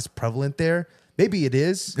not as prevalent there. Maybe it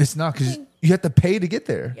is. It's not because you have to pay to get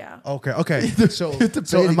there. Yeah. Okay. So, have to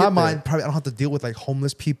so pay to in my get there. mind, probably I don't have to deal with like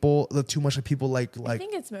homeless people, too much of people like I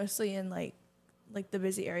think it's mostly in like the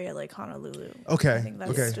busy area, like Honolulu. Okay, I think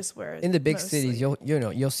that's okay. just where In the big mostly- cities,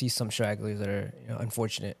 you'll see some stragglers that are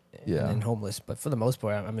unfortunate Yeah. and homeless, but for the most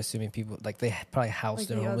part, I'm assuming people like they probably house like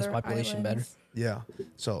their the homeless other population better. islands. yeah.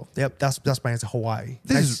 So yep, that's my answer. Hawaii.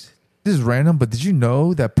 This is random, but did you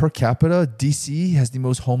know that per capita, DC has the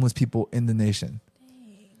most homeless people in the nation?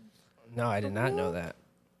 No, I did not know that.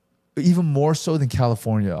 Even more so than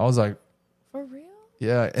California. I was like, For real?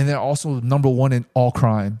 yeah. And they're also number one in all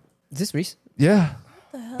crime. Is this recent? Yeah.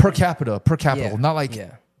 Per capita. Yeah. Not like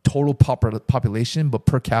Yeah. total population, but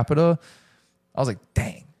per capita. I was like,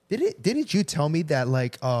 dang. Didn't you tell me that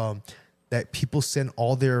like that people send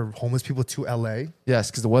all their homeless people to LA? Yes,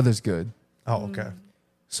 because the weather's good, Oh, okay.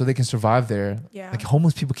 so they can survive there. Yeah. Like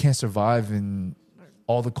homeless people can't survive in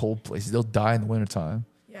all the cold places. They'll die in the wintertime.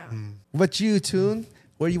 Yeah. What about you, Toon?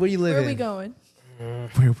 Where you Where living? are we going?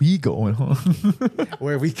 Where are we going, huh?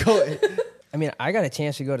 Where we going? I mean, I got a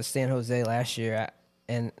chance to go to San Jose last year,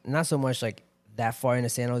 and not so much like that far into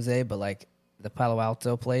San Jose, but like the Palo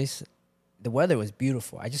Alto place. The weather was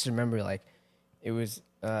beautiful. I just remember like it was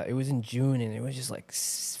in June, and it was just like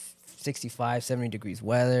 65, 70 degrees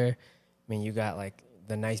weather. I mean, you got like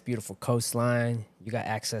the nice, beautiful coastline. You got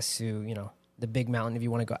access to, you know, the big mountain if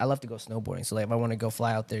you want to go. I love to go snowboarding, so like if I want to go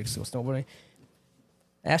fly out there to go snowboarding.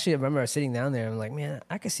 Actually, I remember sitting down there and I'm like, man,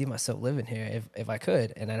 I could see myself living here if I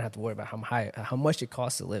could, and I don't have to worry about how much it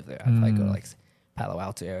costs to live there. I'd probably go to like Palo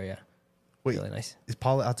Alto area. Wait, Really nice. is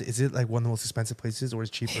Palo Alto? Is it like one of the most expensive places, or is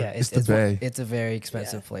it cheaper? Yeah, It's the Bay. It's a very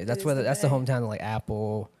expensive Yeah, place. it That's is where the that's the Bay. hometown of like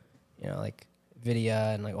Apple, you know, like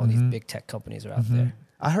Nvidia and like all these big tech companies are out there.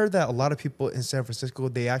 I heard that a lot of people in San Francisco,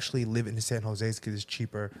 they actually live in the San Jose's because it's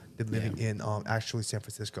cheaper than living in actually San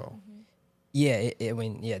Francisco. Yeah, I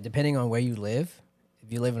mean, yeah, depending on where you live.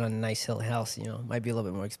 If you live in a nice hill house, you know, it might be a little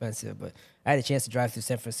bit more expensive. But I had a chance to drive through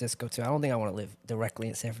San Francisco too. I don't think I want to live directly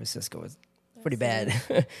in San Francisco. It's pretty bad.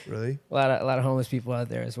 Really? a lot of homeless people out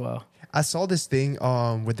there as well. I saw this thing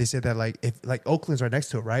where they said that like if like Oakland's right next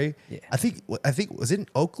to it, right? Yeah. I think was it in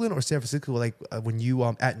Oakland or San Francisco? Like when you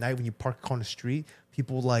at night when you park on the street,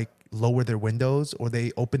 people like lower their windows or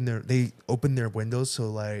they open their windows so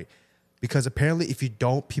like. Because apparently, if you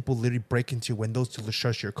don't, people literally break into your windows to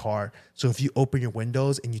shush your car. So if you open your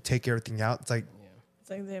windows and you take everything out, it's like,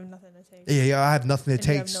 It's like they have nothing to take. yeah, I have nothing to And you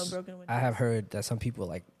take. have no broken windows. I have heard that some people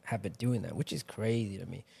like have been doing that, which is crazy to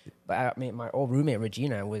me. But I mean, my old roommate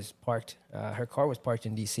Regina was parked. Her car was parked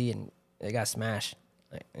in DC and it got smashed.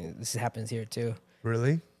 Like, this happens here too.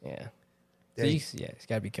 Really? Yeah. Yeah. So you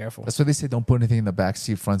got to be careful. That's why they say don't put anything in the back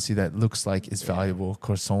seat, front seat that looks like it's valuable. Of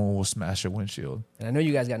course, someone will smash your windshield. And I know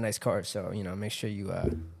you guys got nice cars, so you know, make sure you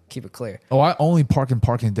keep it clear. Oh, I only park in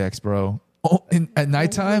parking decks, bro. Oh, at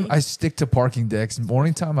nighttime, Only? I stick to parking decks.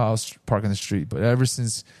 Morning time, I was parking the street. But ever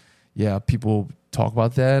since, people talk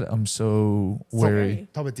about that, I'm so wary.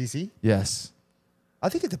 Talk about DC. Yes. I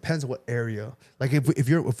think it depends on what area. Like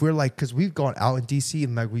if we're like, because we've gone out in DC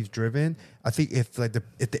and like we've driven. I think if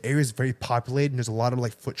the area is very populated and there's a lot of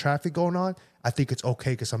like foot traffic going on, I think it's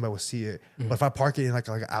okay because somebody will see it. But if I park it in like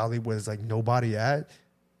an alley where there's like nobody at,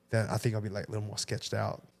 then I think I'll be like a little more sketched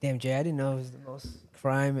out. Damn, Jay, I didn't know it was the most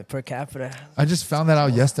crime per capita. I just found that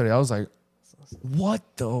out yesterday. I was like, what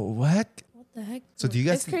the heck? What the heck? So do you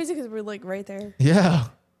guys It's crazy because we're like right there. Yeah.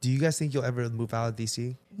 Do you guys think you'll ever move out of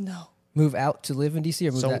DC? No. Move out to live in DC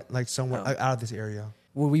or move So out? like somewhere Oh. out of this area.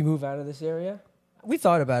 Will we move out of this area? We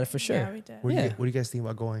thought about it for sure. Yeah, we did. What Yeah. do you guys think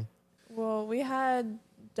about going? Well, we had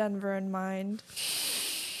Denver in mind.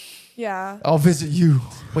 Yeah. I'll visit you.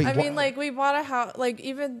 Wait, I wha- mean, like we bought a house. Like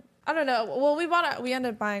even I don't know. Well, we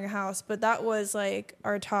ended up buying a house, but that was like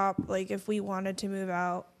our top. Like if we wanted to move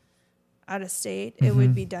out of state, it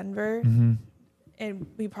would be Denver, and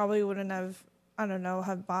we probably wouldn't have. I don't know,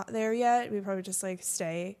 have bought there yet. We'd probably just like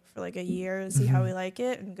stay for like a year and see how we like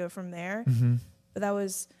it and go from there. But that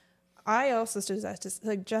was. I also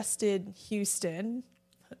suggested Houston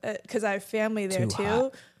because I have family there Too too.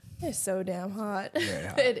 hot. It's so damn hot. Very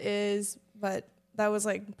hot. It is, but that was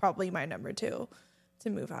like probably my number 2 to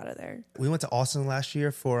move out of there. we went to Austin last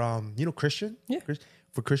year for Christian? Yeah.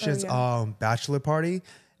 For Christian's yeah. bachelor party.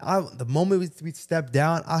 The moment we stepped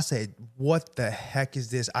down, I said, "What the heck is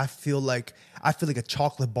this? I feel like a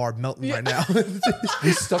chocolate bar melting right now."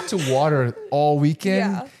 We stuck to water all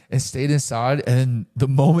weekend Yeah. and stayed inside. And the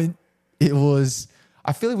moment it was,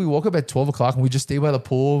 I feel like we woke up at 12 o'clock and we just stayed by the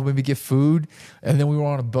pool, maybe get food. And then we were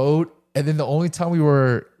on a boat. And then the only time we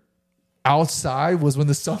were outside was when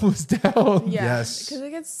the sun was down. Yeah, Yes. because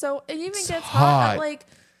it even It's gets hot hot. at like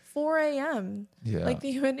 4 a.m. Yeah. Like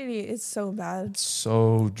the humidity is so bad.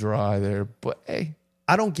 So dry there. But hey,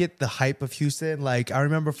 I don't get the hype of Houston. Like I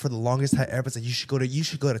remember for the longest time, everyone's like, you should go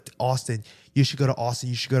to Austin. You should go to Austin.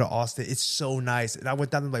 You should go to Austin. It's so nice. And I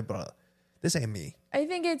went down and like, bro, this ain't me. I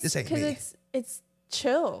think it's This ain't because me. it's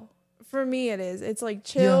chill. For me, it is. It's like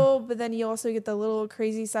chill, but then you also get the little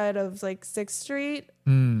crazy side of like 6th Street.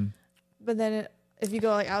 But then if you go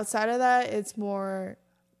like outside of that, it's more,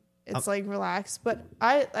 it's like relaxed. But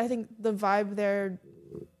I think the vibe there,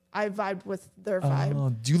 I vibed with their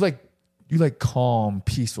vibe. do you like calm,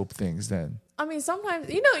 peaceful things then? I mean, sometimes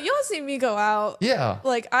you'll see me go out. Yeah.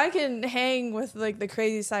 Like I can hang with like the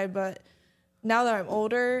crazy side, but now that I'm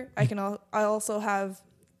older, I also have,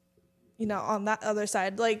 on that other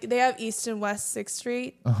side, like they have East and West 6th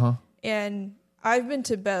Street, And I've been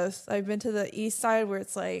to both. I've been to the east side where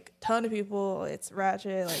it's like a ton of people, it's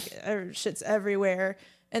ratchet, like shit's everywhere.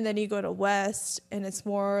 And then you go to west and it's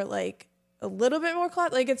more like a little bit more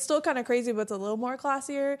class. Like it's still kind of crazy, but it's a little more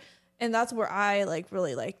classier. And that's where I like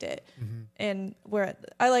really liked it. And where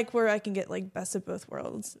I can get like best of both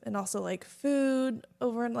worlds, and also like food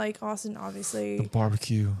over in like Austin, obviously. The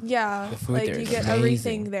barbecue. Yeah, The food like there you is get amazing.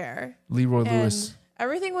 everything there. Leroy And Lewis.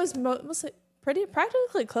 everything was mostly pretty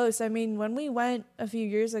practically close. I mean, when we went a few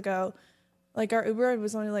years ago, like our Uber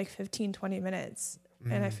was only like 15, 20 minutes.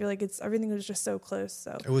 And I feel like everything was just so close.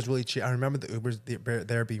 So It was really cheap. I remember the Ubers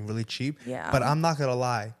there being really cheap. Yeah. But I'm not gonna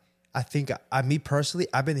lie. I think me personally,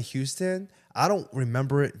 I've been to Houston. I don't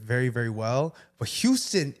remember it very, very well, but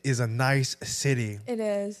Houston is a nice city. it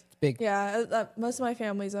is big. Yeah, most of my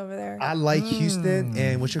family's over there. I like Houston,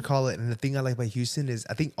 and what you call it. And the thing I like about Houston is,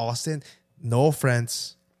 I think Austin. No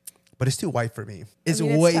offense, but it's too white for me. It's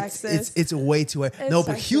mean, it's way. Texas. It's way too white. It's No,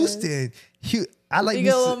 but Texas. Houston. I like. you me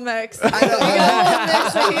get a some- little mix. You get a little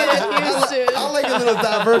mix of here in Houston. I like a little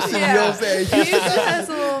diversity. You know what I'm saying? Houston has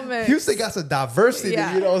a little mix. Houston got some diversity.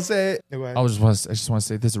 Yeah. You know what I'm saying? Go ahead. I just want to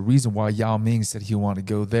say there's a reason why Yao Ming said he wanted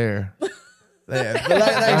to go there. Yeah, but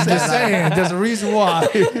like I I'm said, just saying, there's a reason why.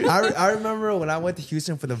 I remember when I went to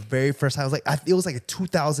Houston for the very first time. It was like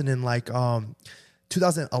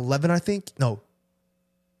 2011, I think. No,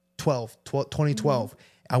 2012.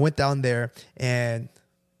 I went down there and,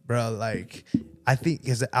 bro, like I think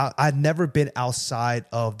because I'd never been outside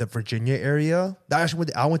of the Virginia area.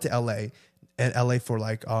 I went to LA. And LA for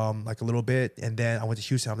like a little bit, and then I went to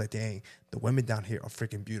Houston. I was like, dang, the women down here are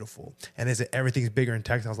freaking beautiful. And they said everything's bigger in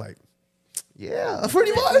Texas. I was like, yeah,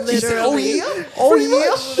 pretty much. He said, oh Literally. yeah,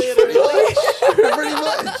 pretty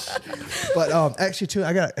much. But actually, too,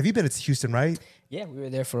 have you been to Houston, right? Yeah, we were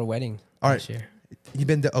there for a wedding All last right. year. You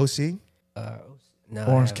been to OC, No, I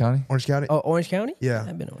Orange haven't. County. Orange County? Oh, Orange County? Yeah.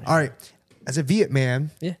 I've been to Orange All right. As a Viet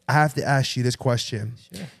man, Yeah. I have to ask you this question.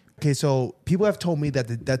 Sure. Okay, so people have told me that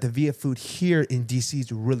the Viet food here in DC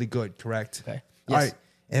is really good, correct? Okay. All Yes. right.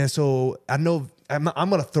 And so I know I'm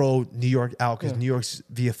gonna throw New York out because New York's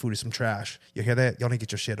Viet food is some trash. You hear that? Y'all need to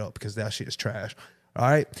get your shit up because that shit is trash. All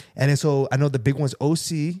right. And then so I know the big ones: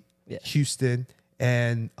 OC, Yeah. Houston,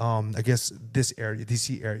 and I guess this area,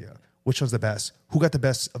 DC area. Which one's the best? Who got the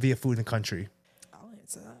best Viet food in the country? I'll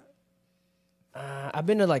answer that. I've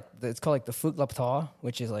been to it's called like the Phuc Laptau,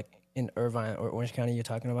 which is like in Irvine or Orange County you're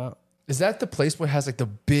talking about. Is that the place where it has like the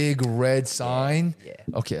big red sign? Yeah.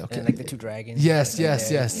 Okay. And Okay. then, like the two dragons. Yes, Yeah,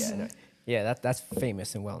 yes, yeah, yes. Yeah, no. Yeah, that's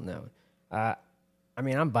famous and well known. I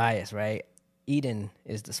mean, I'm biased, right? Eden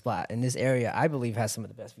is the spot. And this area, I believe, has some of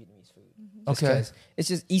the best Vietnamese food. Just Okay. 'cause It's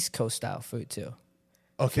just East Coast style food, too.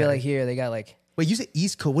 I Okay. feel like here they got like, Wait, you said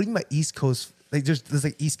East Coast. What do you mean by East Coast? Like there's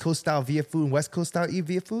like East Coast style Viet food and West Coast style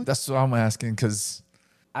Viet food? That's what I'm asking because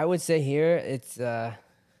I would say here it's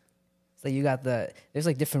like you got there's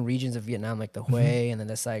like different regions of Vietnam, like the Hue and then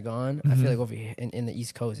the Saigon. I feel like over here in the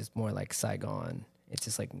East Coast, it's more like Saigon. It's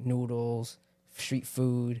just like noodles, street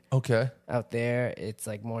food. okay. Out there, it's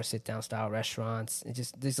like more sit down style restaurants. It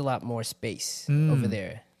just there's a lot more space over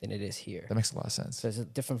there than it is here. That makes a lot of sense. So there's a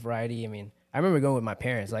different variety. I mean, I remember going with my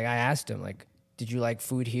parents. Like I asked them, like, did you like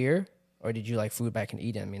food here or did you like food back in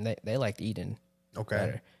Eden? I mean, they liked Eden Okay.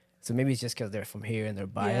 better. So maybe it's just because they're from here and they're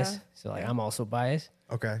biased. Yeah. So like I'm also biased,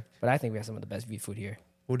 Okay. but I think we have some of the best Viet food here.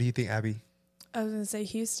 What do you think, Abby? I was gonna say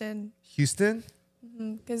Houston Houston?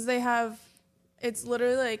 because they have. It's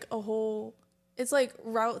literally like a whole. It's like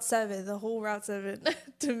Route 7, the whole Route 7.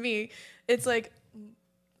 To me, it's like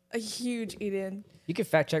a huge Eden. You can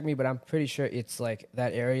fact check me, but I'm pretty sure it's like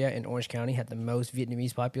that area in Orange County had the most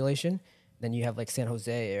Vietnamese population. Then you have like San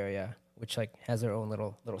Jose area, which like has their own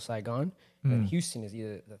little Saigon. And Houston is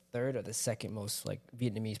either the third or the second most like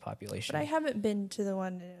Vietnamese population. But I haven't been to the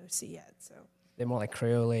one in OC yet, so. They're more like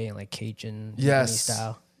Creole and like Cajun Yes. Vietnamese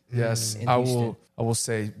style. Yes, In I Houston. will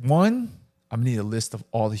say one. I'm gonna need a list of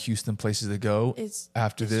all the Houston places to go It's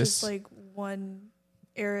after it's this. just like one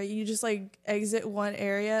area. You just like exit one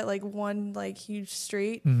area, like one like huge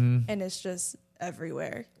street, and it's just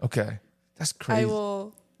everywhere. Okay, that's crazy. I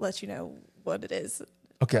will let you know what it is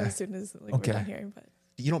Okay. as soon as like, Okay. we're done hearing. But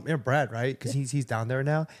You know, remember Brad, right? Because he's down there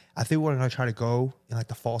now. I think we're gonna try to go in like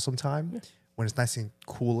the fall sometime when it's nice and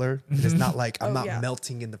cooler. And it's not like I'm Oh, not yeah.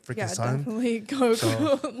 melting in the freaking yeah, sun. definitely go.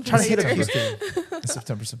 So, Try to hit up later. Houston. In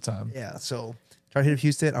September sometime. Yeah, so try to hit up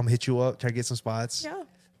Houston. I'm gonna hit you up. Try to get some spots. Yeah.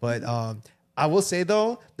 But I will say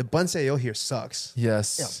though, the bun seo here sucks.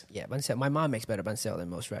 Yes. Yeah, bun sale. My mom makes better bun sale than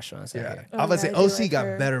most restaurants out Yeah, here. Oh, I was yeah, say I do OC like got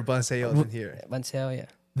her. better bun seo than here. Yeah, bun sale, yeah.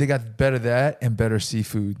 They got better that and better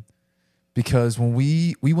seafood. Because when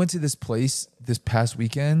we went to this place this past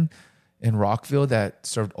weekend, in Rockville that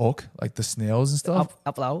served oak, like the snails and stuff.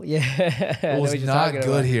 Up loud, yeah. It was not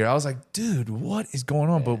good here. I was like, dude, what is going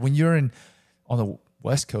on? But when you're on the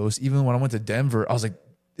West Coast, even when I went to Denver, I was like,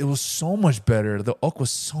 it was so much better. The oak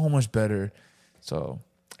was so much better. So,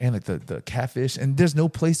 and like the catfish, and there's no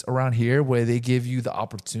place around here where they give you the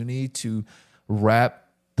opportunity to wrap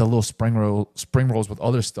the little spring rolls with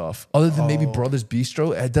other stuff, other than maybe Brothers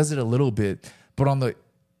Bistro. It does it a little bit, but on the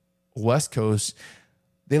West Coast,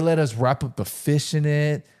 they let us wrap up the fish in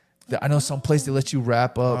it. I know some place they let you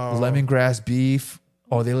wrap up lemongrass beef,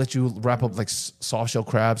 or they let you wrap up like soft shell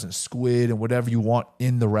crabs and squid and whatever you want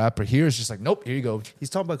in the wrapper. Here it's just like, nope, here you go. He's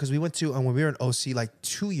talking about because we went to when we were in OC like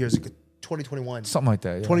 2 years ago, 2021, Something like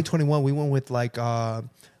that. Yeah. 2021. We went with like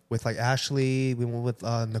Ashley, we went with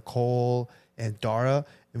Nicole and Dara,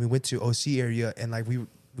 and we went to OC area, and like we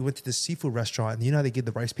went to the seafood restaurant, and you know how they give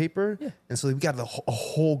the rice paper, and so we got a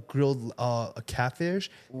whole grilled a catfish,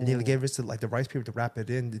 and they gave us like the rice paper to wrap it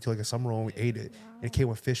in into like a summer roll, and we ate it, and it came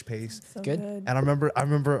with fish paste. So Good. good. And I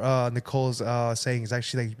remember Nicole's saying is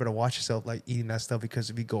actually like you better watch yourself like eating that stuff, because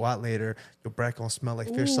if you go out later, your breath gonna smell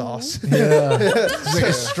like fish sauce. Yeah. It's like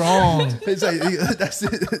a strong. It's like that's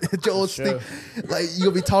it. Joel's thing. Like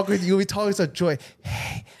you'll be talking to Joy.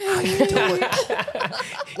 Hey, how you doing?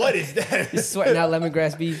 What is that? You're sweating out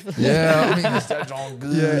lemongrass beef. Yeah, I mean, it's that strong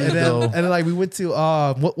good. Yeah, and though. then like we went to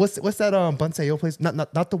what's that Banseo place?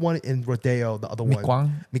 Not the one in Rodeo, the other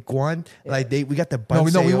one. Miquan. Like we got the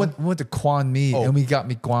Banseo. No, we went to Kwan Mi and we got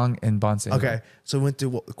Miquang and Banseo. Okay, so we went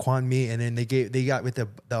to Kwan Mi, and then they got with the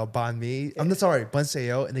banh mi. I'm sorry,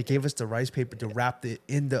 Banseo, and they gave us the rice paper to wrap it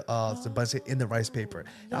in the banseo in the rice paper.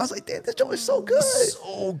 And I was like, damn, this joint is so good,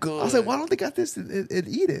 so good. I was like, why don't they got this in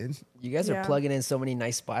Eden? You guys are Yeah. plugging in so many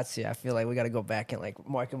nice spots here. I feel like we got to go back and like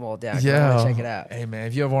mark them all down. I Yeah, want to check it out. Hey man,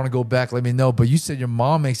 if you ever want to go back, let me know. But you said your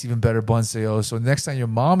mom makes even better Banseo, so next time your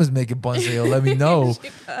mom is making Banseo, let me know.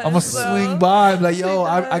 I'm gonna swing by. I'm like, yo,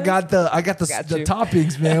 I got the you.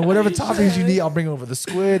 toppings, man. Whatever toppings you need, I'll bring over the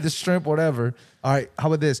squid, the shrimp, whatever. All right, how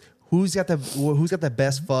about this? Who's got the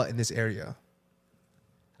best pho in this area?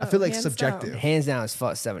 I feel like hands subjective. down. Hands down is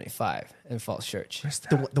Falls 75 in Falls Church.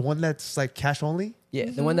 The one that's like cash only. Yeah,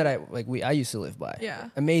 the one that I used to live by. Yeah.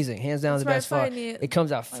 Amazing. Hands down That's the best right pho. by me It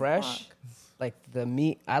comes out on fresh. block. Like the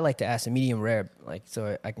meat, I like to ask a medium rare, like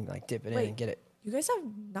so I can like dip it in Wait. and get it. You guys have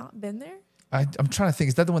not been there? I'm trying to think.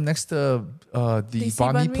 Is that the one next to the DC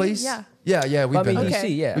banh mi banh mi? place? Yeah. yeah. We've But I been mean, there. Okay.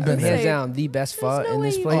 you see, yeah, We've been hands there. down the best pho There's no in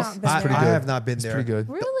this way you've place. not been It's pretty I good. have not been It's there. pretty good.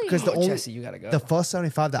 Really? Because the Oh, only Jesse, you gotta go. the first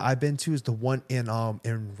 75 that I've been to is the one in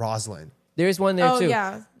Roslyn. There is one there Oh, too.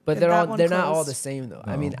 yeah. But And they're that all one they're not all closed. the same though.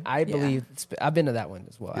 I mean, No. I believe I've been to that one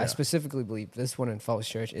as well. Yeah. I specifically believe this one in Falls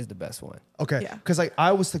Church is the best one. Okay, Yeah. because like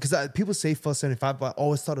people say first 75, but I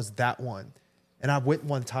always thought it was that one. And I went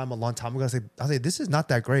one time a long time ago. I was like, this is not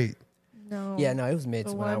that great. No. Yeah, no, it was mids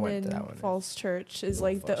The when I one went in to that one. Falls Church is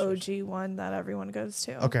like the Falls OG one that everyone goes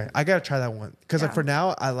to. Okay, I gotta try that one because like Yeah. for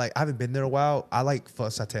now I haven't been there a while. I like pho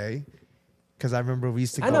satay because I remember we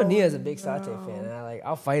used to go. I know Nia's a big satay fan, and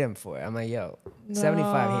I'll fight him for it. I'm like, yo, 75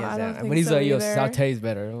 I hands don't down. think But he's so like, yo, either. satay's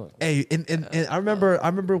better. Hey, and I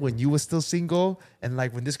remember when you were still single and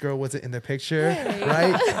like when this girl wasn't in the picture,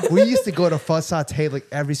 right? We used to go to pho satay like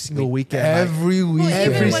every single weekend. like- Every week. Well,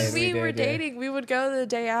 Every even when s- we We were did, yeah. dating, we would go the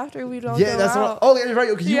day after. We'd all yeah, go that's out. what. Oh, yeah, right.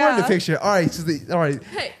 Okay, you were in the Yeah. picture. All right, all right.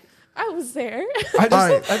 Hey, I was there. I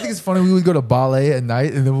think it's funny. We would go to ballet at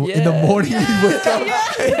night, and in the Yeah. morning we would go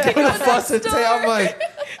and go to fuss and tay. I'm like,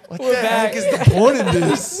 what the heck is the point in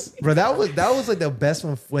this? Bro, that was like the best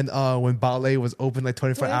one when ballet was open like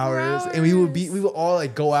 24 hours, and we would all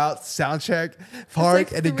like go out, sound check, park,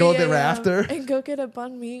 It's like and then go 3 there a.m. after. and go get a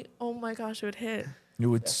bun meat. Oh my gosh, it would hit. It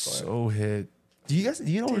would so hit. Do you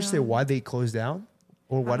understand Damn. why they closed down,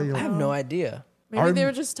 or why they I don't? have no idea. Maybe Our- they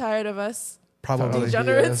were just tired of us Probably.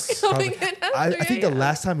 degenerates yes, coming in at I 3 think the a.m.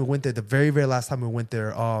 last time we went there, the very, very last time we went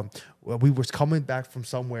there, we were coming back from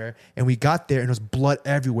somewhere, and we got there, and there was blood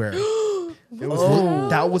everywhere. It was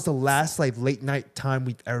that was the last like late night time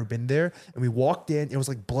we've ever been there, and we walked in. It was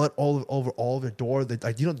like blood all over all the door. The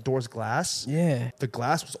door's glass. Yeah. The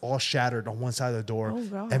glass was all shattered on one side of the door, Oh,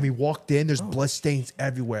 God. and we walked in. There's blood stains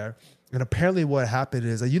everywhere. And apparently, what happened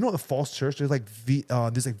is, like, in Falls Church, there's like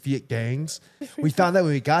Viet gangs. We found out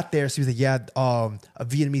when we got there. So he was like, yeah, a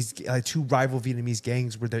Vietnamese, like two rival Vietnamese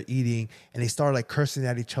gangs were there eating, and they started like cursing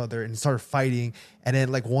at each other and started fighting. And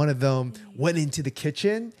then like one of them went into the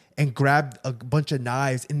kitchen and grabbed a bunch of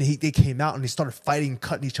knives, and they came out and they started fighting,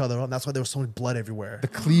 cutting each other up. And that's why there was so much blood everywhere. The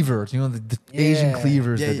cleavers, the Asian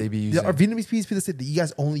cleavers that they be using. Our Vietnamese people said that you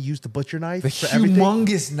guys only use the butcher knife The for everything,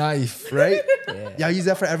 humongous knife. right? Yeah. Y'all use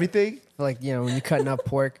that for everything. Like, when you're cutting up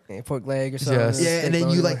pork leg or something. Yes. Yeah, and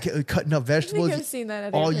then you steak like cutting up I think vegetables. I've seen that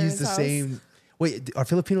at All your use the parents' house. same. Wait, are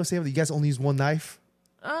Filipinos saying that you guys only use one knife?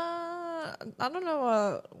 I don't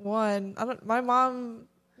know. One. My mom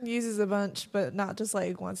uses a bunch, but not just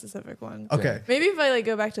like one specific one. Okay. Maybe if I like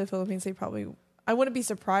go back to the Philippines, I wouldn't be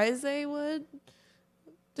surprised they would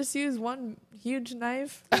just use one huge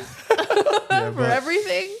knife for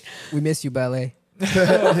everything. We miss you, ballet.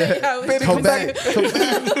 Yeah, Come back,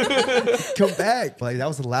 come back. Like that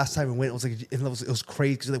was the last time we went. It was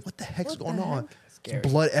crazy because like, what the heck's going on? Scary.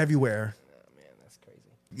 Blood everywhere. Oh, man, that's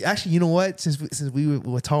crazy. Actually, you know what? Since we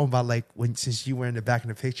were talking about like since you were in the back in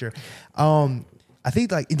the picture, I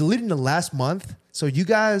think like in the last month. So you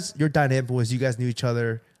guys, your dynamic was you guys knew each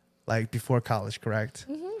other like before college, correct?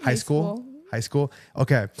 High school. High school.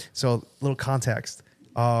 Okay. So little context.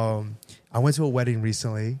 I went to a wedding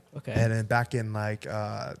recently. Okay. And then back in like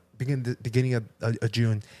beginning of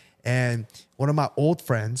June, and one of my old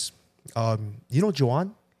friends, you know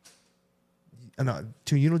Joanne?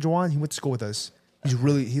 You know Joanne? He went to school with us.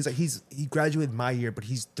 He graduated my year, but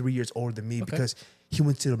he's 3 years older than me because he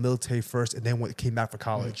went to the military first and then came back for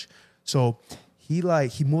college. So he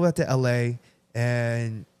moved out to LA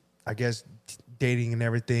and I guess dating and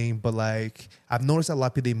everything. But like I've noticed a lot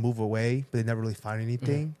of people, they move away, but they never really find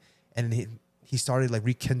anything. And he started like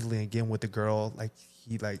rekindling again with the girl like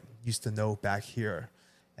he like used to know back here.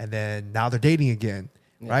 And then now they're dating again.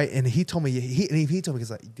 Right. And he told me,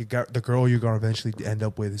 because like the girl you're going to eventually end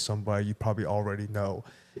up with is somebody you probably already know.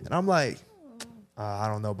 And I'm like, I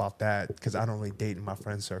don't know about that because I don't really date in my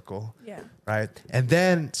friend circle. Yeah. Right. And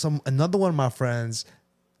then another one of my friends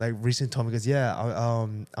like recently told me, because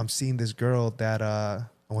I'm seeing this girl that I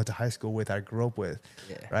went to high school with, I grew up with.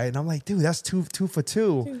 Yeah. Right. And I'm like, dude, that's two for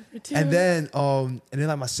two. And then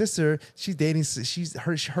like my sister, she's dating,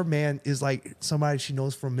 her man is like somebody she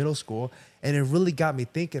knows from middle school. And it really got me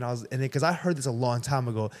thinking. Because I heard this a long time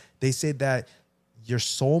ago. They said that your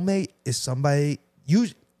soulmate is somebody,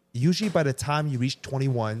 usually by the time you reach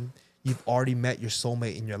 21, you've already met your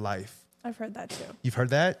soulmate in your life. I've heard that too. You've heard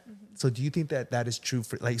that? Mm-hmm. So do you think that is true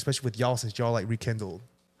for like, especially with y'all, since y'all like rekindled?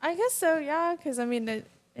 I guess so, yeah. Because I mean,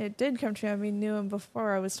 it did come true. I mean, knew him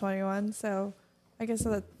before I was 21, so I guess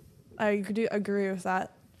that I do agree with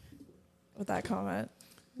that comment.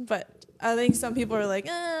 But I think some people are like,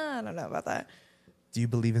 I don't know about that. Do you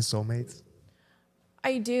believe in soulmates?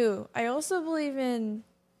 I do. I also believe in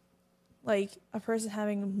like a person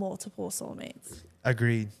having multiple soulmates.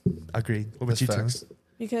 Agreed. What about That's you, facts. Tim?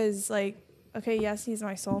 Because like, okay, yes, he's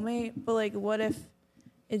my soulmate, but like, what if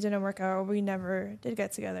it didn't work out or we never did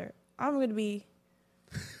get together? I'm going to be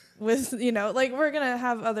with, like we're going to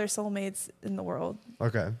have other soulmates in the world.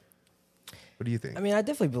 Okay. What do you think? I mean, I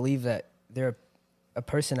definitely believe that there a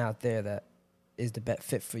person out there that is the best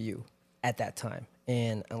fit for you at that time.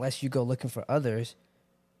 And unless you go looking for others,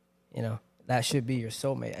 that should be your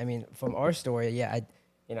soulmate. I mean, from our story,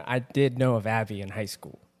 I did know of Abby in high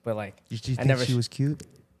school, but like, you think she was cute?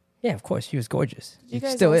 Yeah, of course, she was gorgeous. Did you She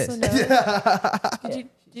guys still also is. Did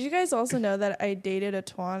you guys also know that I dated a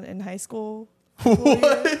Twan in high school? For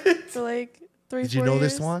like 3-4 Did you know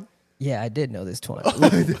years? this one? Yeah, I did know this Twan.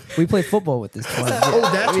 We played football with this Twan. Oh,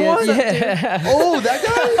 that's one? Yeah. Oh, that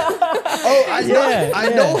guy? Oh, I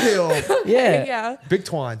know him. Yeah. Yeah. Big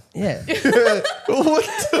Twan. Yeah.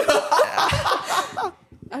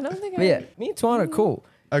 I don't think But yeah, me and Twan are cool.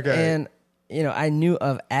 Okay. And, I knew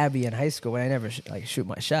of Abby in high school, but I never shoot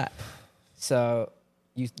my shot. So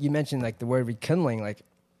you mentioned like the word rekindling, like,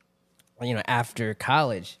 after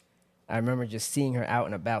college, I remember just seeing her out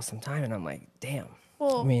and about sometime and I'm like, damn.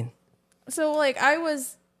 Well, I mean, so like I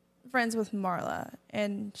was friends with Marla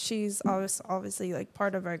and she's obviously like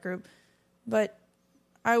part of our group, but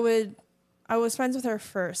I was friends with her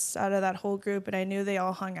first out of that whole group and I knew they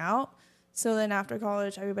all hung out. So then after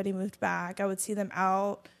college, everybody moved back. I would see them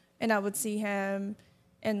out and I would see him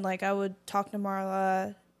and like I would talk to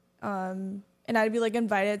Marla and I'd be like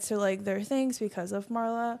invited to like their things because of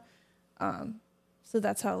Marla. So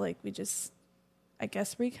that's how like we just, I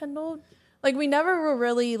guess, rekindled. Like we never were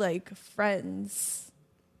really like friends.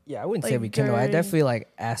 yeah, I wouldn't Like, say rekindle. I during- definitely like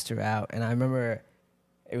asked her out and I remember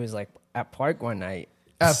it was like at park one night.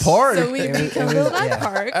 At Park. So we It was- rekindled at yeah.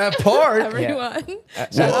 Park. At Park. Everyone.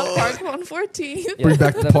 Shout out Park 114. Bring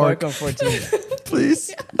back the park. on 14.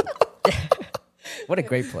 Please. What a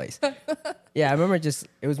great place. Yeah, I remember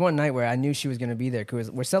it was one night where I knew she was going to be there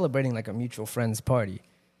because we're celebrating like a mutual friend's party,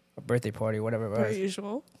 a birthday party, whatever it Per was.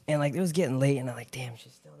 usual. And like it was getting late, and I'm like, damn,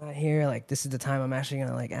 she's still not here. Like this is the time I'm actually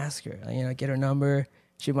gonna like ask her, like, you know, get her number,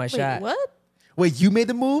 shoot my Wait, shot. what? Wait, you made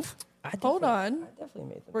the move? Hold on. I definitely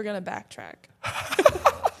made them. We're gonna backtrack.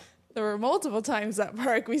 There were multiple times that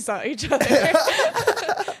park we saw each other.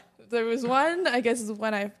 There was one, I guess, is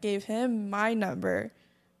when I gave him my number,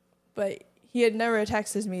 but he had never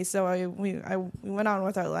texted me, so we went on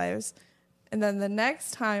with our lives. And then the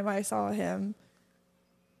next time I saw him,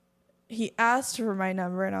 he asked for my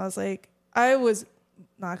number, and I was like, I was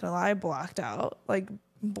not gonna lie, blocked out, like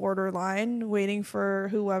borderline, waiting for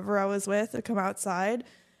whoever I was with to come outside.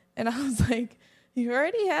 And I was like, you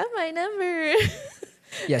already have my number.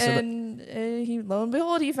 Yeah, so and he, lo and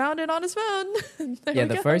behold, he found it on his phone. There yeah, we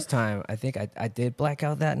the go. first time I think I did black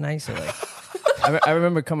out that night. So like, I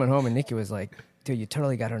remember coming home and Nikki was like, "Dude, you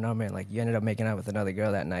totally got her number," and like you ended up making out with another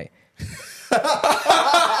girl that night.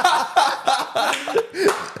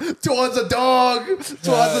 Towards a dog. Towards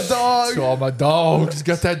a dog. To all my dogs,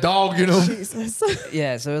 got that dog, you know. Jesus.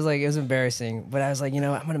 Yeah, so it was embarrassing, but I was like, you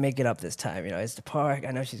know, I'm gonna make it up this time. You know, it's the park.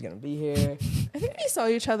 I know she's gonna be here. I think we saw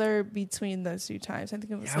each other between those two times. I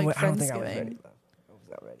think it was Yeah, like I don't think I was ready. Friendsgiving. Though. I was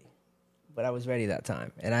not ready, but I was ready that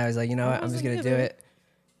time, and I was like, you know what, I'm just gonna do it.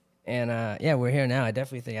 And yeah, we're here now. I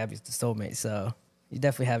definitely think Abby's the soulmate. So you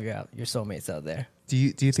definitely have your soulmates out there. Do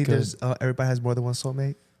you think good. there's everybody has more than one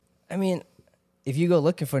soulmate? I mean, if you go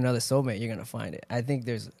looking for another soulmate, you're gonna find it. I think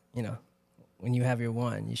there's, you know, when you have your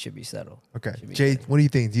one, you should be settled. Okay. Should be Jay, good. what do you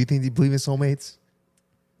think? Do you think you believe in soulmates?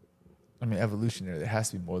 I mean, evolutionary, there has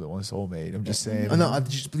to be more than one soulmate. I'm just saying. Oh, no, I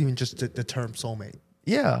just believe in just the term soulmate.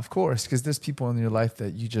 Yeah, of course, because there's people in your life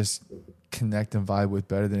that you just connect and vibe with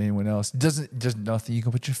better than anyone else. Just nothing you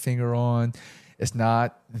can put your finger on. It's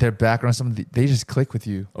not their background. Something they just click with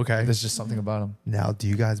you. Okay. There's just something about them. Now, do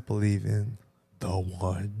you guys believe in the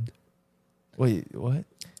one? Wait, what?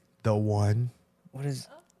 The one? What is?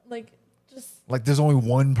 Like, just Like there's only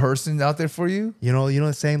one person out there for you? You know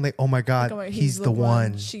the saying, like, oh my God, like, he's the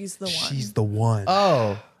one. she's the one. She's the one.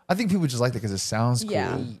 Oh, I think people just like that because it sounds cool.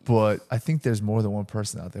 Yeah. But I think there's more than one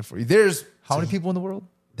person out there for you. There's how many people in the world?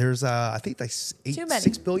 There's, I think, like Too many.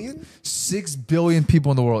 6 billion. 6 billion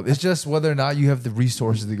people in the world. It's just whether or not you have the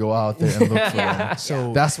resources to go out there and look for them.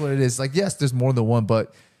 So That's what it is. Like, yes, there's more than one,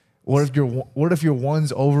 but what if your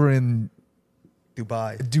one's over in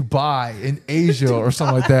Dubai, in Asia or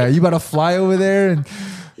something like that? You about to fly over there and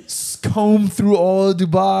comb through all of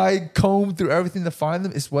Dubai, comb through everything to find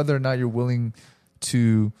them. It's whether or not you're willing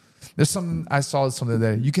to. There's something I saw something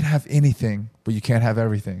there. You can have anything, but you can't have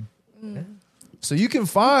everything. So you can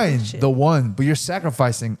find Shit. the one, but you're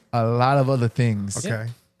sacrificing a lot of other things. Okay.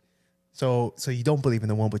 So you don't believe in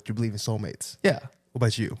the one, but you believe in soulmates. Yeah. What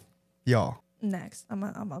about you? Y'all. Next, I'm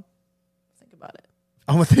gonna think about it.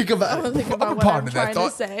 I'm going to think about I'm gonna think about I'm what I'm pondering that trying to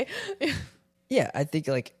thought. say. Yeah, I think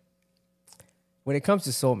like when it comes to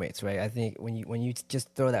soulmates, right? I think when you just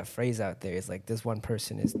throw that phrase out there, it's like this one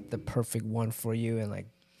person is the perfect one for you, and like,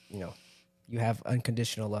 you know, you have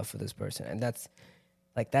unconditional love for this person, and that's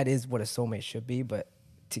like that is what a soulmate should be. But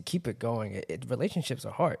to keep it going, relationships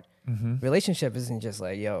are hard. Relationship isn't just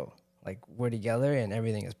like, yo, like we're together and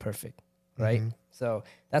everything is perfect, right? So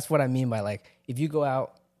that's what I mean by like if you go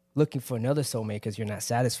out looking for another soulmate because you're not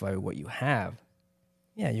satisfied with what you have,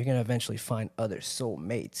 yeah, you're going to eventually find other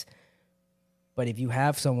soulmates. But if you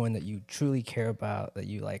have someone that you truly care about, that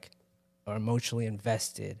you like are emotionally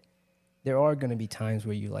invested, there are going to be times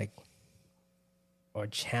where you like are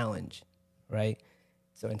challenged, right?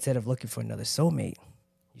 So instead of looking for another soulmate,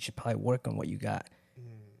 you should probably work on what you got,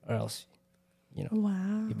 or else, you know,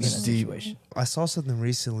 Wow. you'll be in a Deep. situation. I saw something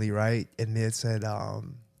recently, right? And it said,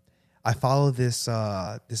 I follow this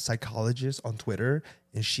this psychologist on Twitter,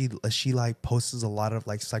 and she like posts a lot of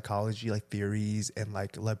like psychology like theories and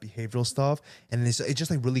like behavioral stuff, and it's just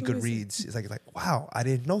like really good is it? reads. It's like wow, I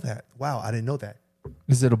didn't know that. Wow, I didn't know that.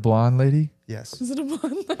 Is it a blonde lady? Yes. Is it a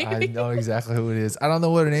blonde lady? I know exactly who it is. I don't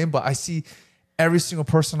know what her name, but I see every single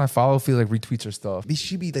person I follow feel like retweets her stuff.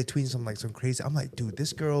 She be like tweeting some crazy. I'm like, dude,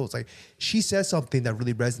 this girl is like, she said something that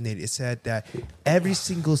really resonated. It said that every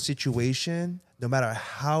single situation, no matter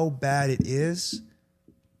how bad it is,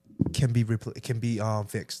 can be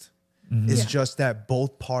fixed. It's Yeah. just that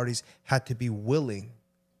both parties had to be willing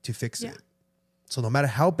to fix Yeah. it. So no matter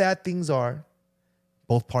how bad things are,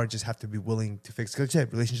 both parties just have to be willing to fix it. Because yeah,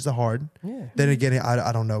 relationships are hard. Yeah. Then again,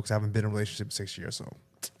 I don't know because I haven't been in a relationship in 6 years. So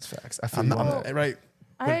It's facts. I feel I'm you not, on I'm that. not right.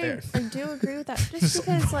 Put it I there. do agree with that. Just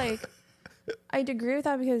because, like, I'd agree with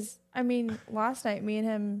that because, I mean, last night, me and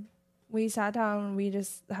him, we sat down and we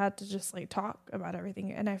just had to just, like, talk about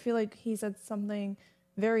everything. And I feel like he said something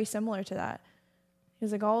very similar to that.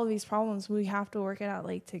 He's like, all of these problems, we have to work it out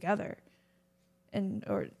like together. And,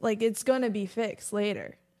 or like, it's going to be fixed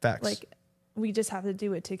later. Facts. Like, we just have to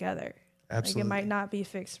do it together. Absolutely. Like, it might not be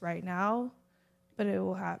fixed right now, but it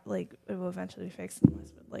will have, like, it will eventually be fixed.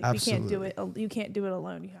 Like, we can't do it. You can't do it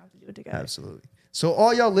alone. You have to do it together. Absolutely. So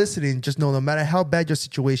all y'all listening, just know no matter how bad your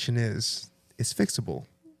situation is, it's fixable.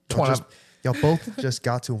 Y'all both just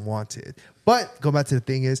got to want it. But go back to the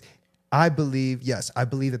thing is, I believe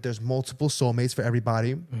that there's multiple soulmates for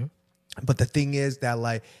everybody. Mm-hmm. But the thing is that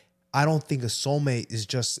like, I don't think a soulmate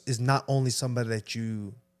is not only somebody that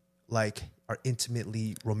you like are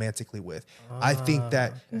intimately romantically with. I think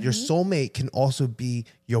that your soulmate can also be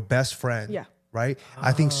your best friend. Yeah. Right.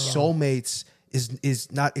 I think soulmates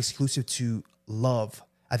is not exclusive to love.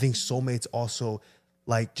 I think soulmates also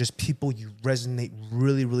like just people you resonate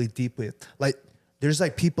really, really deep with. Like there's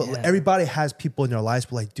like people, everybody has people in their lives,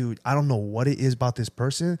 but like, dude, I don't know what it is about this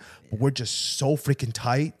person, but we're just so freaking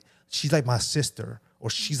tight. She's like my sister or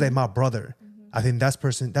she's like my brother. I think that's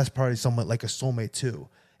probably someone like a soulmate too.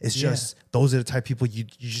 It's just, those are the type of people you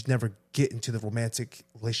just never get into the romantic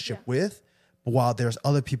relationship with. But while there's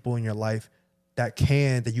other people in your life that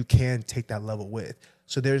you can take that level with.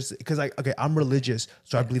 So because like, okay, I'm religious.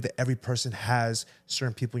 So I believe that every person has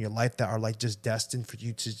certain people in your life that are like just destined for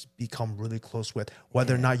you to become really close with,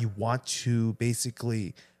 whether or not you want to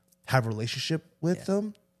basically have a relationship with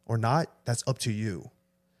them or not, that's up to you.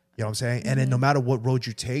 You know what I'm saying? And then no matter what road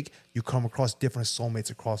you take, you come across different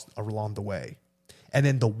soulmates along the way. And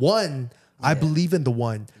then the one, I believe in the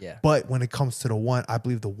one, but when it comes to the one, I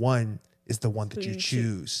believe the one is the one that you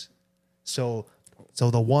choose. So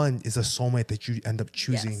the one is a soulmate that you end up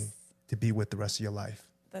choosing to be with the rest of your life.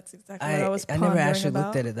 That's exactly what I was I pondering never actually about.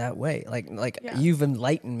 looked at it that way. Like you've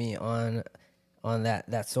enlightened me on that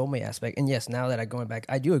soulmate aspect. And yes, now that I'm going back,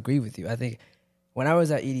 I do agree with you. I think when I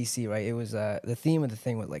was at EDC, right, it was the theme of the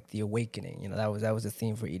thing was like the awakening. You know, that was the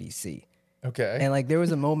theme for EDC. Okay. And like there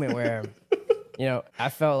was a moment where, you know, I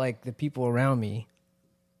felt like the people around me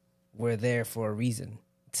were there for a reason,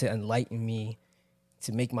 to enlighten me,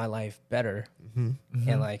 to make my life better. And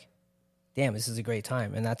like, damn, this is a great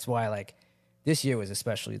time. And that's why like this year was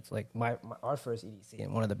especially like our first EDC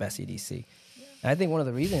and one of the best EDC. And I think one of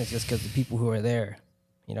the reasons is just because the people who are there,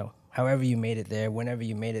 you know, however you made it there, whenever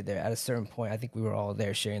you made it there, at a certain point, I think we were all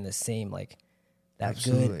there sharing the same, like that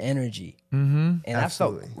good energy. And that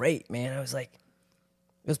felt great, man. I was like,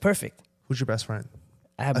 it was perfect. Who's your best friend?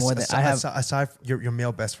 I have more than I have. Aside your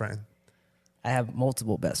male best friend. I have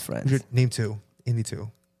multiple best friends. Name two. Any two.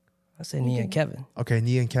 I say Nia and Kevin. Okay,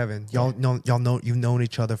 Nia and Kevin. You've known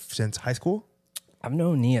each other since high school? I've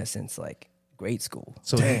known Nia since like grade school.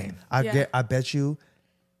 So I bet you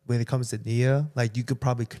when it comes to Nia, like you could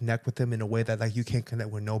probably connect with him in a way that like you can't connect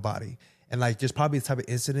with nobody. And like there's probably the type of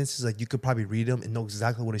incidences like you could probably read him and know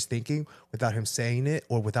exactly what he's thinking without him saying it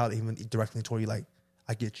or without even directly told you like,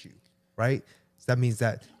 I get you. Right? So that means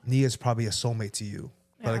that Nia is probably a soulmate to you.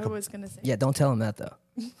 Yeah, I was going to say. Yeah, don't tell him that though.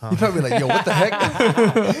 You're probably like, yo, what the heck?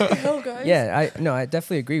 Oh, guys. Yeah, I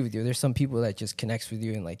definitely agree with you. There's some people that just connects with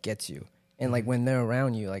you and like gets you. And like when they're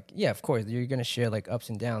around you, like, yeah, of course, you're gonna share like ups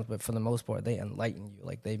and downs, but for the most part, they enlighten you.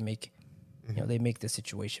 Like they make you know, they make the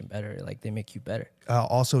situation better. Like they make you better.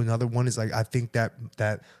 Also another one is like I think that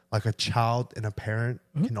like a child and a parent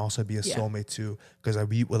can also be a soulmate too. Because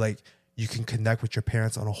you can connect with your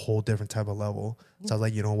parents on a whole different type of level. So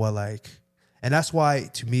like, you know what, like, and that's why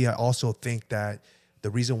to me I also think that the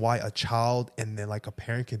reason why a child and then like a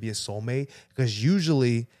parent can be a soulmate, because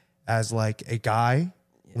usually as like a guy,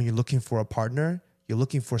 when you're looking for a partner, you're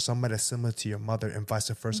looking for somebody that's similar to your mother, and vice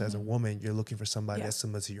versa. As a woman, you're looking for somebody that's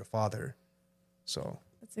similar to your father. So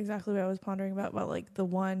that's exactly what I was pondering about like the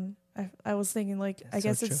one. I was thinking like, I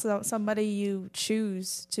guess it's somebody you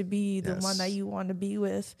choose to be the one that you want to be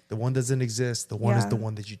with. The one doesn't exist. The one is the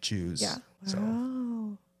one that you choose. Yeah. So,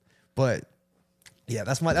 wow. But yeah,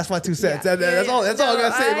 that's my 2 cents. That's all I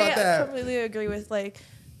gotta say about that. I completely agree with like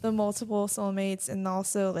the multiple soulmates, and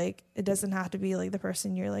also like it doesn't have to be like the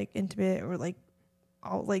person you're like intimate or like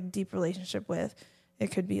all like deep relationship with. It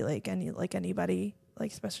could be like anybody,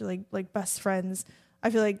 like especially like best friends. I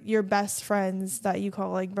feel like your best friends that you call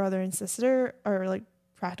like brother and sister are like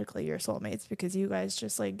practically your soulmates, because you guys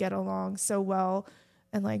just like get along so well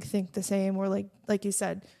and like think the same, or like you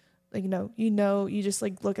said, like you just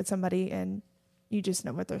like look at somebody and you just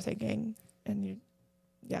know what they're thinking. And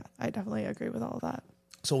I definitely agree with all of that.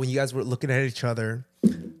 So when you guys were looking at each other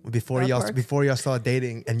before y'all started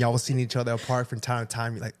dating and y'all was seeing each other apart from time to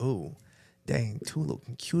time, you're like, ooh, dang, Toon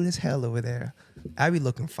looking cute as hell over there. Abby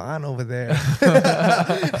looking fine over there.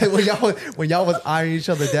 And when y'all was eyeing each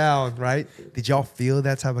other down, right? Did y'all feel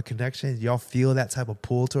that type of connection? Did y'all feel that type of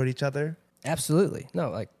pull toward each other? Absolutely. No,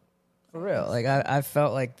 like for real. Like I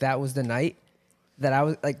felt like that was the night that I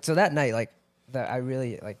was like, so that night, like that I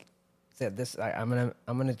really like said this, I'm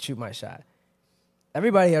gonna shoot my shot.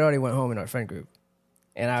 Everybody had already went home in our friend group.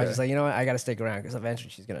 And I was just like, you know what? I got to stick around because eventually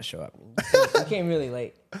she's going to show up. You came really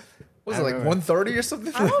late. Was it like 1:30 or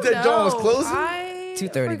something? I don't That John was know. closing?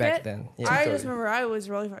 2:30 back then. Yeah. I 2:30. just remember I was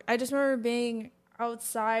really far. I just remember being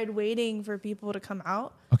outside waiting for people to come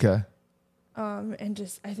out. Okay. And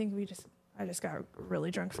I just got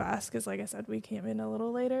really drunk fast because, like I said, we came in a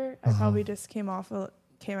little later. I probably just came out of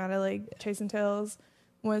like Chasing Tails,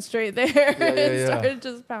 went straight there and started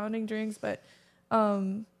just pounding drinks. But,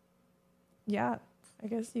 yeah, I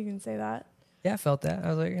guess you can say that. Yeah, I felt that. I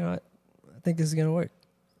was like, you know what? I think this is going to work.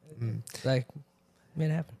 Like, made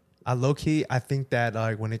it happen. Low key, I think that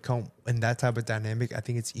like when it come in that type of dynamic, I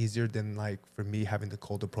think it's easier than like for me having to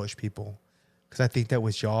cold approach people, because I think that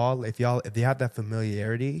with y'all, if they have that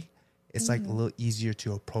familiarity, it's like a little easier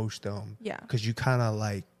to approach them. Yeah. Because you kind of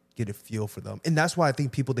like get a feel for them, and that's why I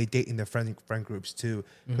think people they date in their friend groups too,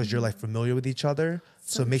 because you're like familiar with each other,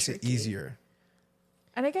 so it makes it tricky. easier.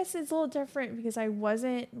 And I guess it's a little different because I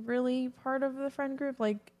wasn't really part of the friend group.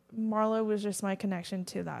 Like Marlo was just my connection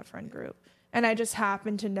to that friend group. And I just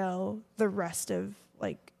happened to know the rest of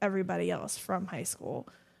like everybody else from high school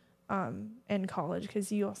and college,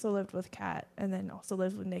 because you also lived with Kat and then also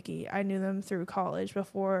lived with Nikki. I knew them through college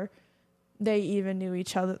before they even knew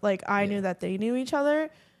each other. Like I knew that they knew each other.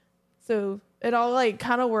 So it all like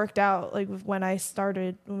kind of worked out like when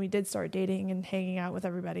we did start dating and hanging out with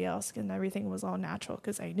everybody else, and everything was all natural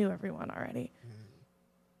because I knew everyone already.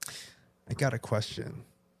 I got a question.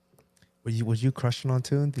 Was you crushing on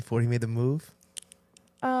Toon before he made the move?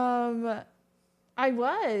 I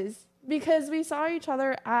was, because we saw each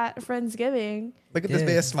other at Friendsgiving. Look at this Yeah.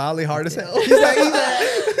 man smiling hard as hell. He's like, you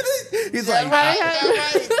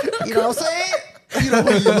know what I'm saying? You know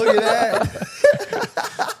when you look at that.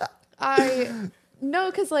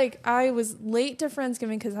 No, because like I was late to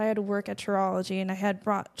Friendsgiving because I had to work at Churrology and I had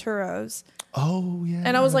brought churros. Oh, yeah.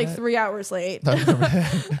 And I was like 3 hours late. So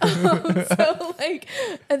like,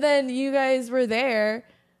 and then you guys were there,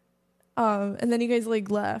 and then you guys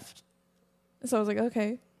like left. So I was like,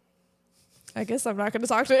 okay, I guess I'm not going to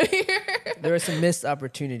talk to it here. There were some missed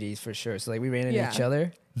opportunities for sure. So like we ran into Yeah. each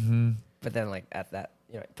other, but then like at that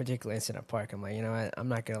particular incident park, I'm like, you know what? I'm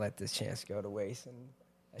not gonna let this chance go to waste. And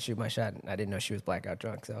I shoot my shot, and I didn't know she was blackout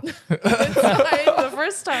drunk. So The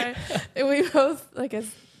first time, and we both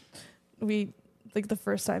the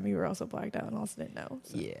first time you were also blacked out and also didn't know.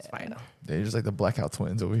 So yeah, it's fine. They're just like the blackout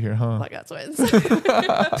twins over here, huh? Blackout twins.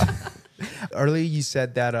 Earlier, you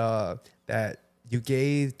said that that you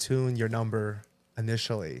gave Toon your number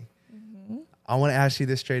initially. I want to ask you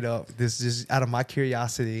this straight up. This is out of my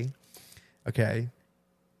curiosity. Okay,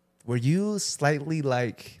 were you slightly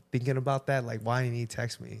like thinking about that? Like, why didn't he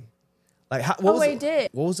text me? Like, I did.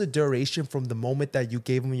 What was the duration from the moment that you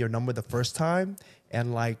gave him your number the first time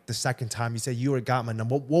and like the second time you said you already got my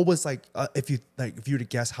number? What was like if you were to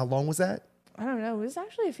guess, how long was that? I don't know. It was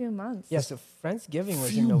actually a few months. yeah. So Friendsgiving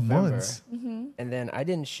was Few in November, months. and then I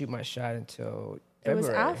didn't shoot my shot until It was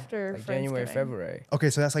February. after like January, Friendsgiving. February. Okay,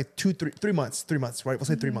 so that's like 3 months, right? We'll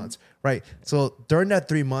say 3 months, right? So during that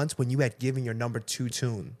 3 months, when you had given your number to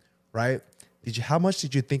Toon, right? How much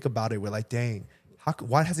did you think about it? We're like, dang,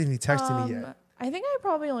 why hasn't he texted me yet? I think I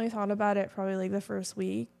probably only thought about it probably like the first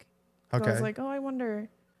week. So I Okay, was like, oh, I wonder.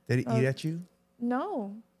 did he eat at you?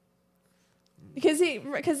 No. Because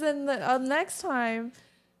then the next time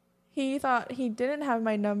he thought he didn't have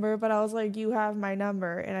my number, but I was like, you have my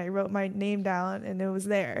number. And I wrote my name down and it was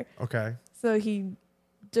there. Okay, So he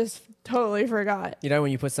just totally forgot. You know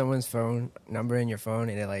when you put someone's phone number in your phone,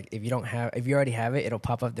 and it like if you already have it, it'll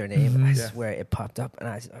pop up their name. I swear it popped up, and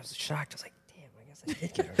I was shocked. I was like, damn, I guess I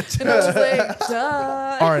did get her. And I was like,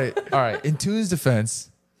 duh. All right. In Toon's defense,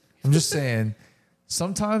 I'm just saying,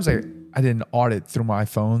 sometimes I did an audit through my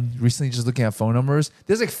phone recently, just looking at phone numbers.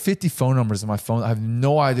 There's like 50 phone numbers in my phone. I have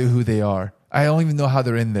no idea who they are. I don't even know how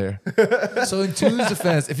they're in there. So in Toon's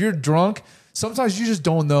defense, if you're drunk, sometimes you just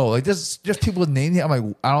don't know. Like there's just people with names. I'm like,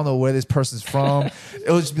 I don't know where this person's from.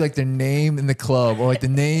 It'll just be like their name in the club or like the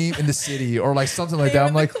name in the city or like something like that.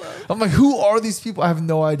 I'm like, who are these people? I have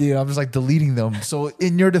no idea. I'm just like deleting them. So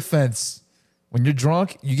in your defense, when you're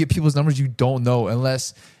drunk, you get people's numbers you don't know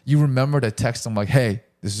unless you remember to text them like, hey,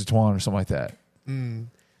 this is Twan or something like that.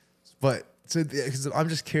 but cause I'm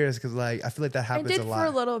just curious because like I feel like that I happens did a for lot. a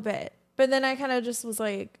little bit. But then I kind of just was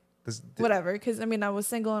like, whatever. Because I mean, I was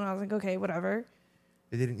single and I was like, okay, whatever.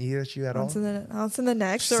 It didn't eat at you at all. On to the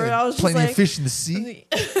next. She Or said, I was just plenty like, of fish in the sea.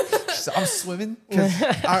 She said, I'm swimming. Because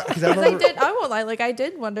I Because remember. I won't lie. Like I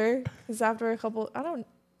did wonder because after a couple, I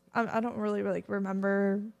don't really like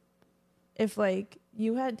remember if like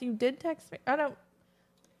you did text me.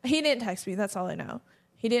 He didn't text me. That's all I know.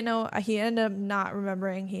 He didn't know. He ended up not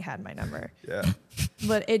remembering he had my number. Yeah.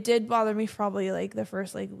 But it did bother me probably like the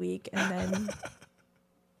first like week, and then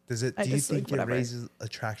Does it? I Do you just, like, think it whatever. raises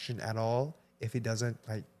attraction at all if he doesn't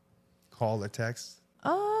like call or text?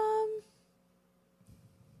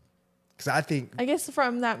 Because I think I guess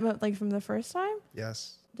from that like from the first time,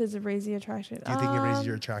 yes. does it raise the attraction? Do you think it raises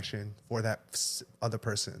your attraction for that other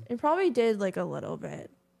person? It probably did like a little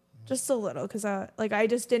bit, just a little, because I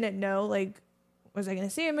just didn't know like, was I gonna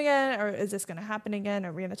see him again, or is this gonna happen again?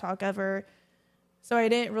 Are we gonna talk ever? So I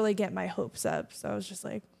didn't really get my hopes up. So I was just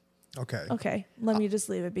like, okay, let me just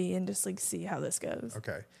leave it be and just like see how this goes.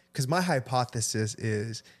 Okay. Because my hypothesis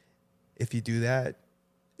is, if you do that,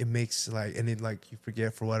 it makes like, and then like you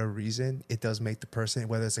forget for whatever reason, it does make the person,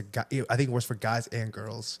 whether it's a guy, I think it works for guys and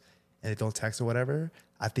girls, and they don't text or whatever.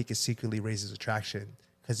 I think it secretly raises attraction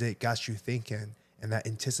because it got you thinking, and that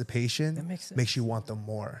anticipation That makes sense. makes you want them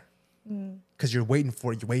more. Because you're waiting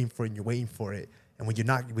for it, and when you're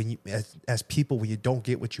not, as people, when you don't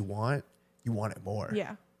get what you want it more.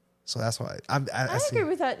 Yeah, So that's why I see. agree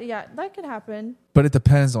with that. Yeah, that could happen. But it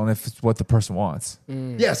depends on if it's what the person wants.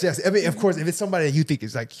 Yes. I mean, of course, if it's somebody that you think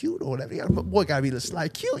is like cute or whatever, boy, gotta be just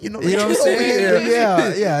like cute, you know. You know what I'm Cute over here.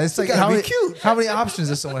 saying? Yeah. It's like gotta how be many, cute. how many options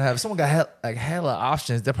does someone have? If someone got like hella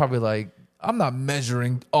options, they're probably like, I'm not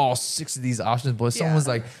measuring all 6 of these options, but if Yeah. someone's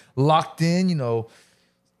like locked in,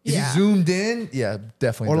 is Yeah. he zoomed in? Yeah,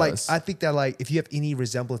 definitely. Or like, does. I think that like if you have any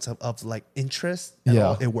resemblance of like interest, at Yeah.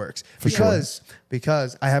 all, it works. For sure.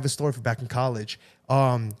 Because I have a story from back in college.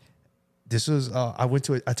 This was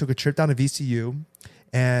I took a trip down to VCU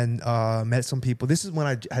and met some people. This is when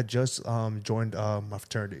I had just joined my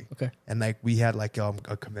fraternity. Okay. And like we had like a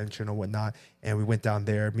convention or whatnot, and we went down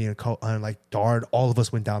there. Me and like Dard, all of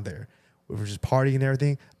us went down there. We were just partying and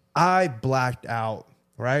everything. I blacked out.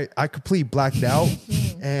 Right, I completely blacked out,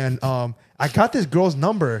 and I got this girl's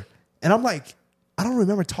number, and I'm like, I don't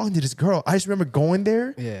remember talking to this girl. I just remember going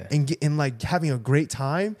there, Yeah. and like having a great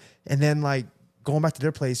time, and then like going back to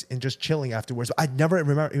their place and just chilling afterwards. I never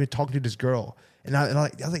remember even talking to this girl, and I was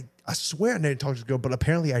like, I swear I didn't talk to this girl, but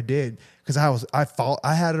apparently I did because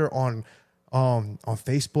I had her on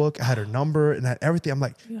Facebook. I had her number and I had everything. I'm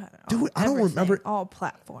like, You had it dude, on I don't everything, remember. all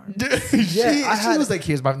platforms. she was like,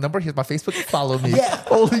 here's my number, here's my Facebook, follow me. Yeah.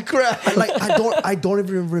 Holy crap. Like I don't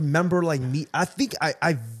even remember like me. I think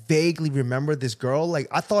I vaguely remember this girl. Like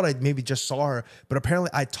I thought I maybe just saw her, but apparently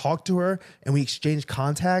I talked to her and we exchanged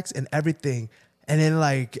contacts and everything. And then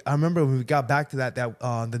like I remember when we got back to that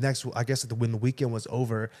the next, I guess when the weekend was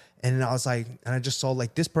over, and then I was like, and I just saw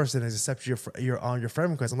like this person has accepted your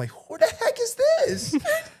friend request. I'm like, who the heck is this?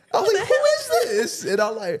 I was like, who is this? And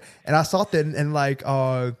I'm like, and I saw that and like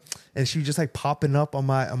and she was just like popping up on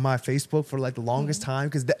my Facebook for like the longest time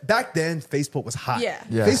because back then Facebook was hot. Yeah.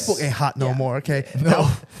 Yes. Facebook ain't hot no Yeah. more. Okay, No.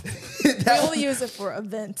 We only use it for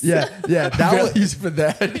events. yeah. That Barely was. used for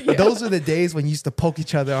that. Those were the days when you used to poke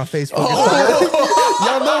each other on Facebook.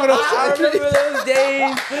 Y'all know what I'm I saying? remember those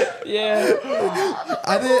days. Yeah.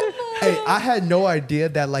 I did. Hey, I had no idea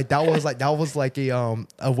that that was like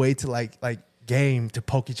a way to like game to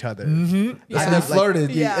poke each other. And Yeah. they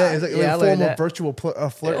flirted. Yeah. It's like Yeah, I a learned form of that. virtual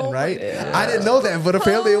flirting, Oh, right? yeah. I didn't know that, but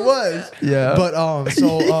apparently it was. Yeah. But Oh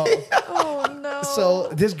no. so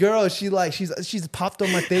this girl, she's popped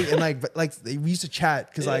on my thing and like we used to chat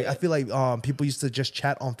because like I feel like people used to just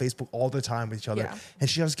chat on Facebook all the time with each other, Yeah. and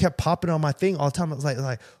she just kept popping on my thing all the time. I was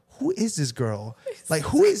like. Who is this girl? Like,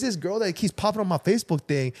 who is this girl that keeps popping on my Facebook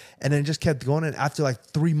thing? And then just kept going. And after like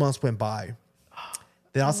 3 months went by,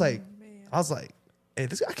 then I was like, hey,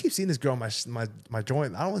 I keep seeing this girl on my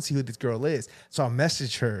joint. I don't want to see who this girl is. So I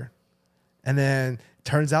messaged her, and then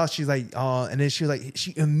turns out she's like, and then she was like,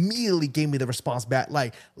 she immediately gave me the response back,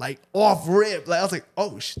 like off rip. Like I was like,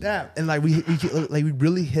 oh snap, and like we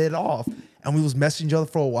really hit it off, and we was messaging each other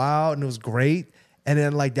for a while, and it was great. And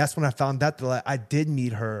then like that's when I found out that like, I did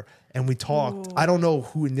meet her and we talked. Ooh. I don't know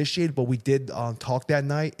who initiated, but we did talk that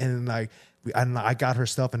night, and like I got her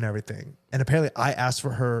stuff and everything. And apparently I asked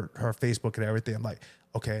for her Facebook and everything. I'm like,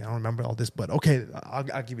 okay, I don't remember all this, but okay, I'll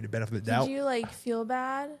give you the benefit of the doubt. Did you like feel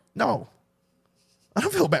bad No, I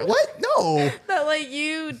don't feel bad. What? No. that like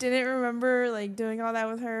you didn't remember like doing all that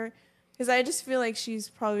with her? Because I just feel like she's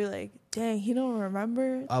probably like, dang, he don't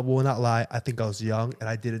remember. I will not lie. I think I was young and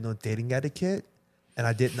I didn't know dating etiquette. and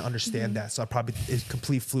I didn't understand that. So it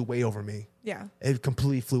completely flew way over me. Yeah. It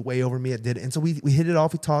completely flew way over me. It did, and so we hit it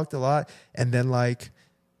off. We talked a lot, and then like,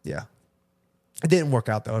 yeah, it didn't work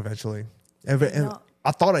out though. Eventually, and not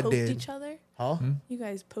I thought I Poked did. each other. Huh? You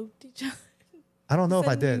guys poked each other. I don't know if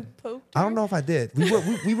I Said you did. poked I don't her? know if I did.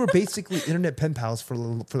 We were basically internet pen pals for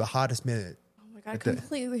the hottest minute. Oh my god, I Like the-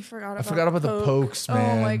 completely forgot about. I forgot about the poke. pokes,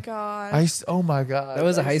 man. Oh my god. Oh my god, That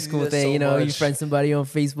was a I high used to do school that thing, so you know. You much. friend somebody on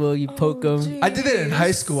Facebook, you poke them. geez. I did that in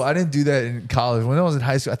high school. I didn't do that in college. When I was in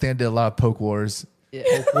high school, I think I did a lot of poke wars. Yeah.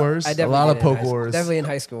 Poke wars. I A definitely lot did of in poke high school. wars. Definitely in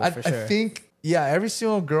high school, for sure. I think, yeah, every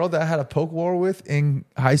single girl that I had a poke war with in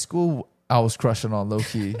high school, I was crushing on low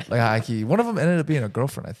key, like high key. One of them ended up being a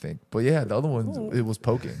girlfriend, I think. But yeah, the other one, it was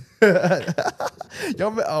poking.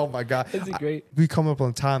 Oh my god. Is it great? We come up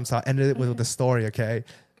on time, so I ended it with the story. Okay,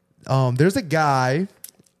 there's a guy.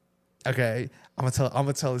 Okay, I'm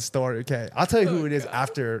gonna tell the story. Okay, I'll tell you who it is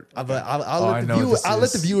after. I'll I let know what this I'll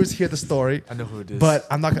let the is. viewers hear the story. I know who it is. But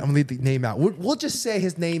I'm not gonna leave the name out. We'll just say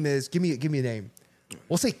his name is. Give me a name.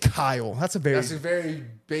 We'll say Kyle. That's a very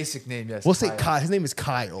basic name, yes. We'll say Kyle. His name is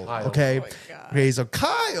Kyle. Kyle. Okay. Oh my God. Okay. So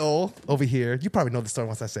Kyle over here. You probably know the story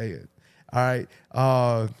once I say it. All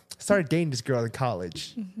right. Started dating this girl in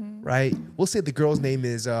college. Right. We'll say the girl's name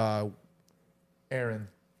is Aaron. Aaron.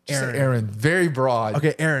 Aaron. Very broad.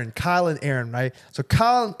 Okay, Aaron. Kyle and Aaron, right? So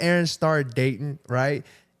Kyle and Aaron started dating, right?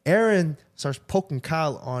 Aaron starts poking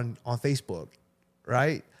Kyle on Facebook,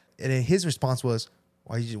 right? And then his response was,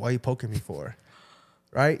 why you poking me for?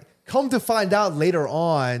 Right? Come to find out later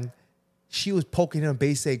on, she was poking him,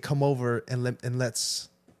 basically, come over and let's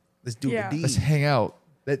do Yeah. the deed. Let's hang out.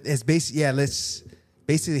 It's basically, yeah, let's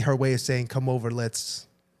basically her way of saying, come over, let's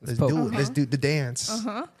poke. do it. Let's do the dance.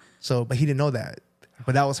 So, but he didn't know that.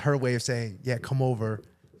 But that was her way of saying, yeah, come over.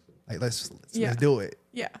 Like let's do it.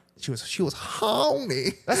 Yeah. She was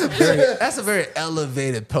horny. That's a very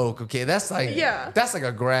elevated poke. Okay, that's like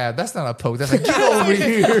a grab. That's not a poke. That's like get over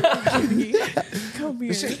here. Come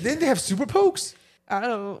here. Didn't they have super pokes? I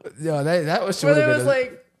don't. No, that was. But it was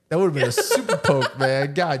like, that would have been a super poke,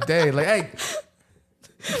 man. God dang, like hey.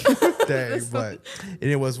 Dang, but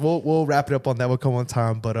anyways, we'll wrap it up on that. We'll come on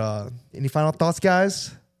time. But any final thoughts,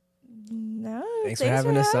 guys? no. Thanks for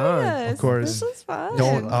having us on. us. Of course. This was fun.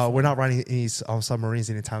 Don't. We're not running any submarines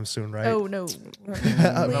anytime soon, right? Oh no.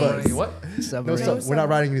 Running what? No, Submarine. we're not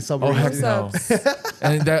riding any Oh submarines. heck no! subs.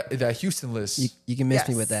 And that Houston list. You can miss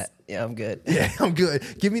me Yes. with that. Yeah, I'm good. Yeah, I'm good.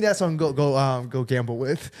 Give me that so I can go gamble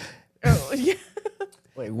with. Oh yeah.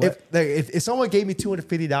 Wait, what? If someone gave me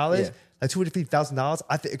 $250, Yeah. like $250,000,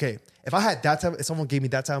 I think okay. If I had that type, if someone gave me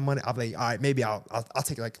that type of money, I'd be like, all right, maybe I'll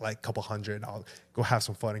take like a couple hundred. I'll go have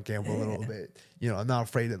some fun and gamble a little bit. You know, I'm not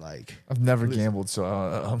afraid to like. I've never gambled, so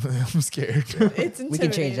I'm scared. It's intimidating. We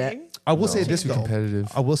can change that. I will No, say this too though. competitive.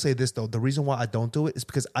 I will say this though. The reason why I don't do it is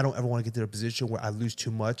because I don't ever want to get to a position where I lose too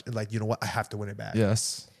much and like, you know what, I have to win it back.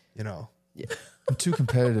 Yes, You know. I'm too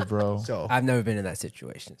competitive, bro. So. I've never been in that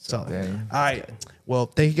situation. So, Dang. All right. Well,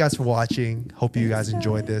 thank you guys for watching. Hope you guys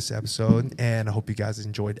enjoyed this episode, and I hope you guys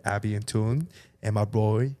enjoyed Abby and Toon and my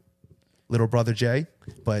boy, little brother Jay.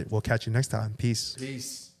 But we'll catch you next time. Peace.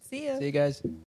 Peace. See ya. see you guys.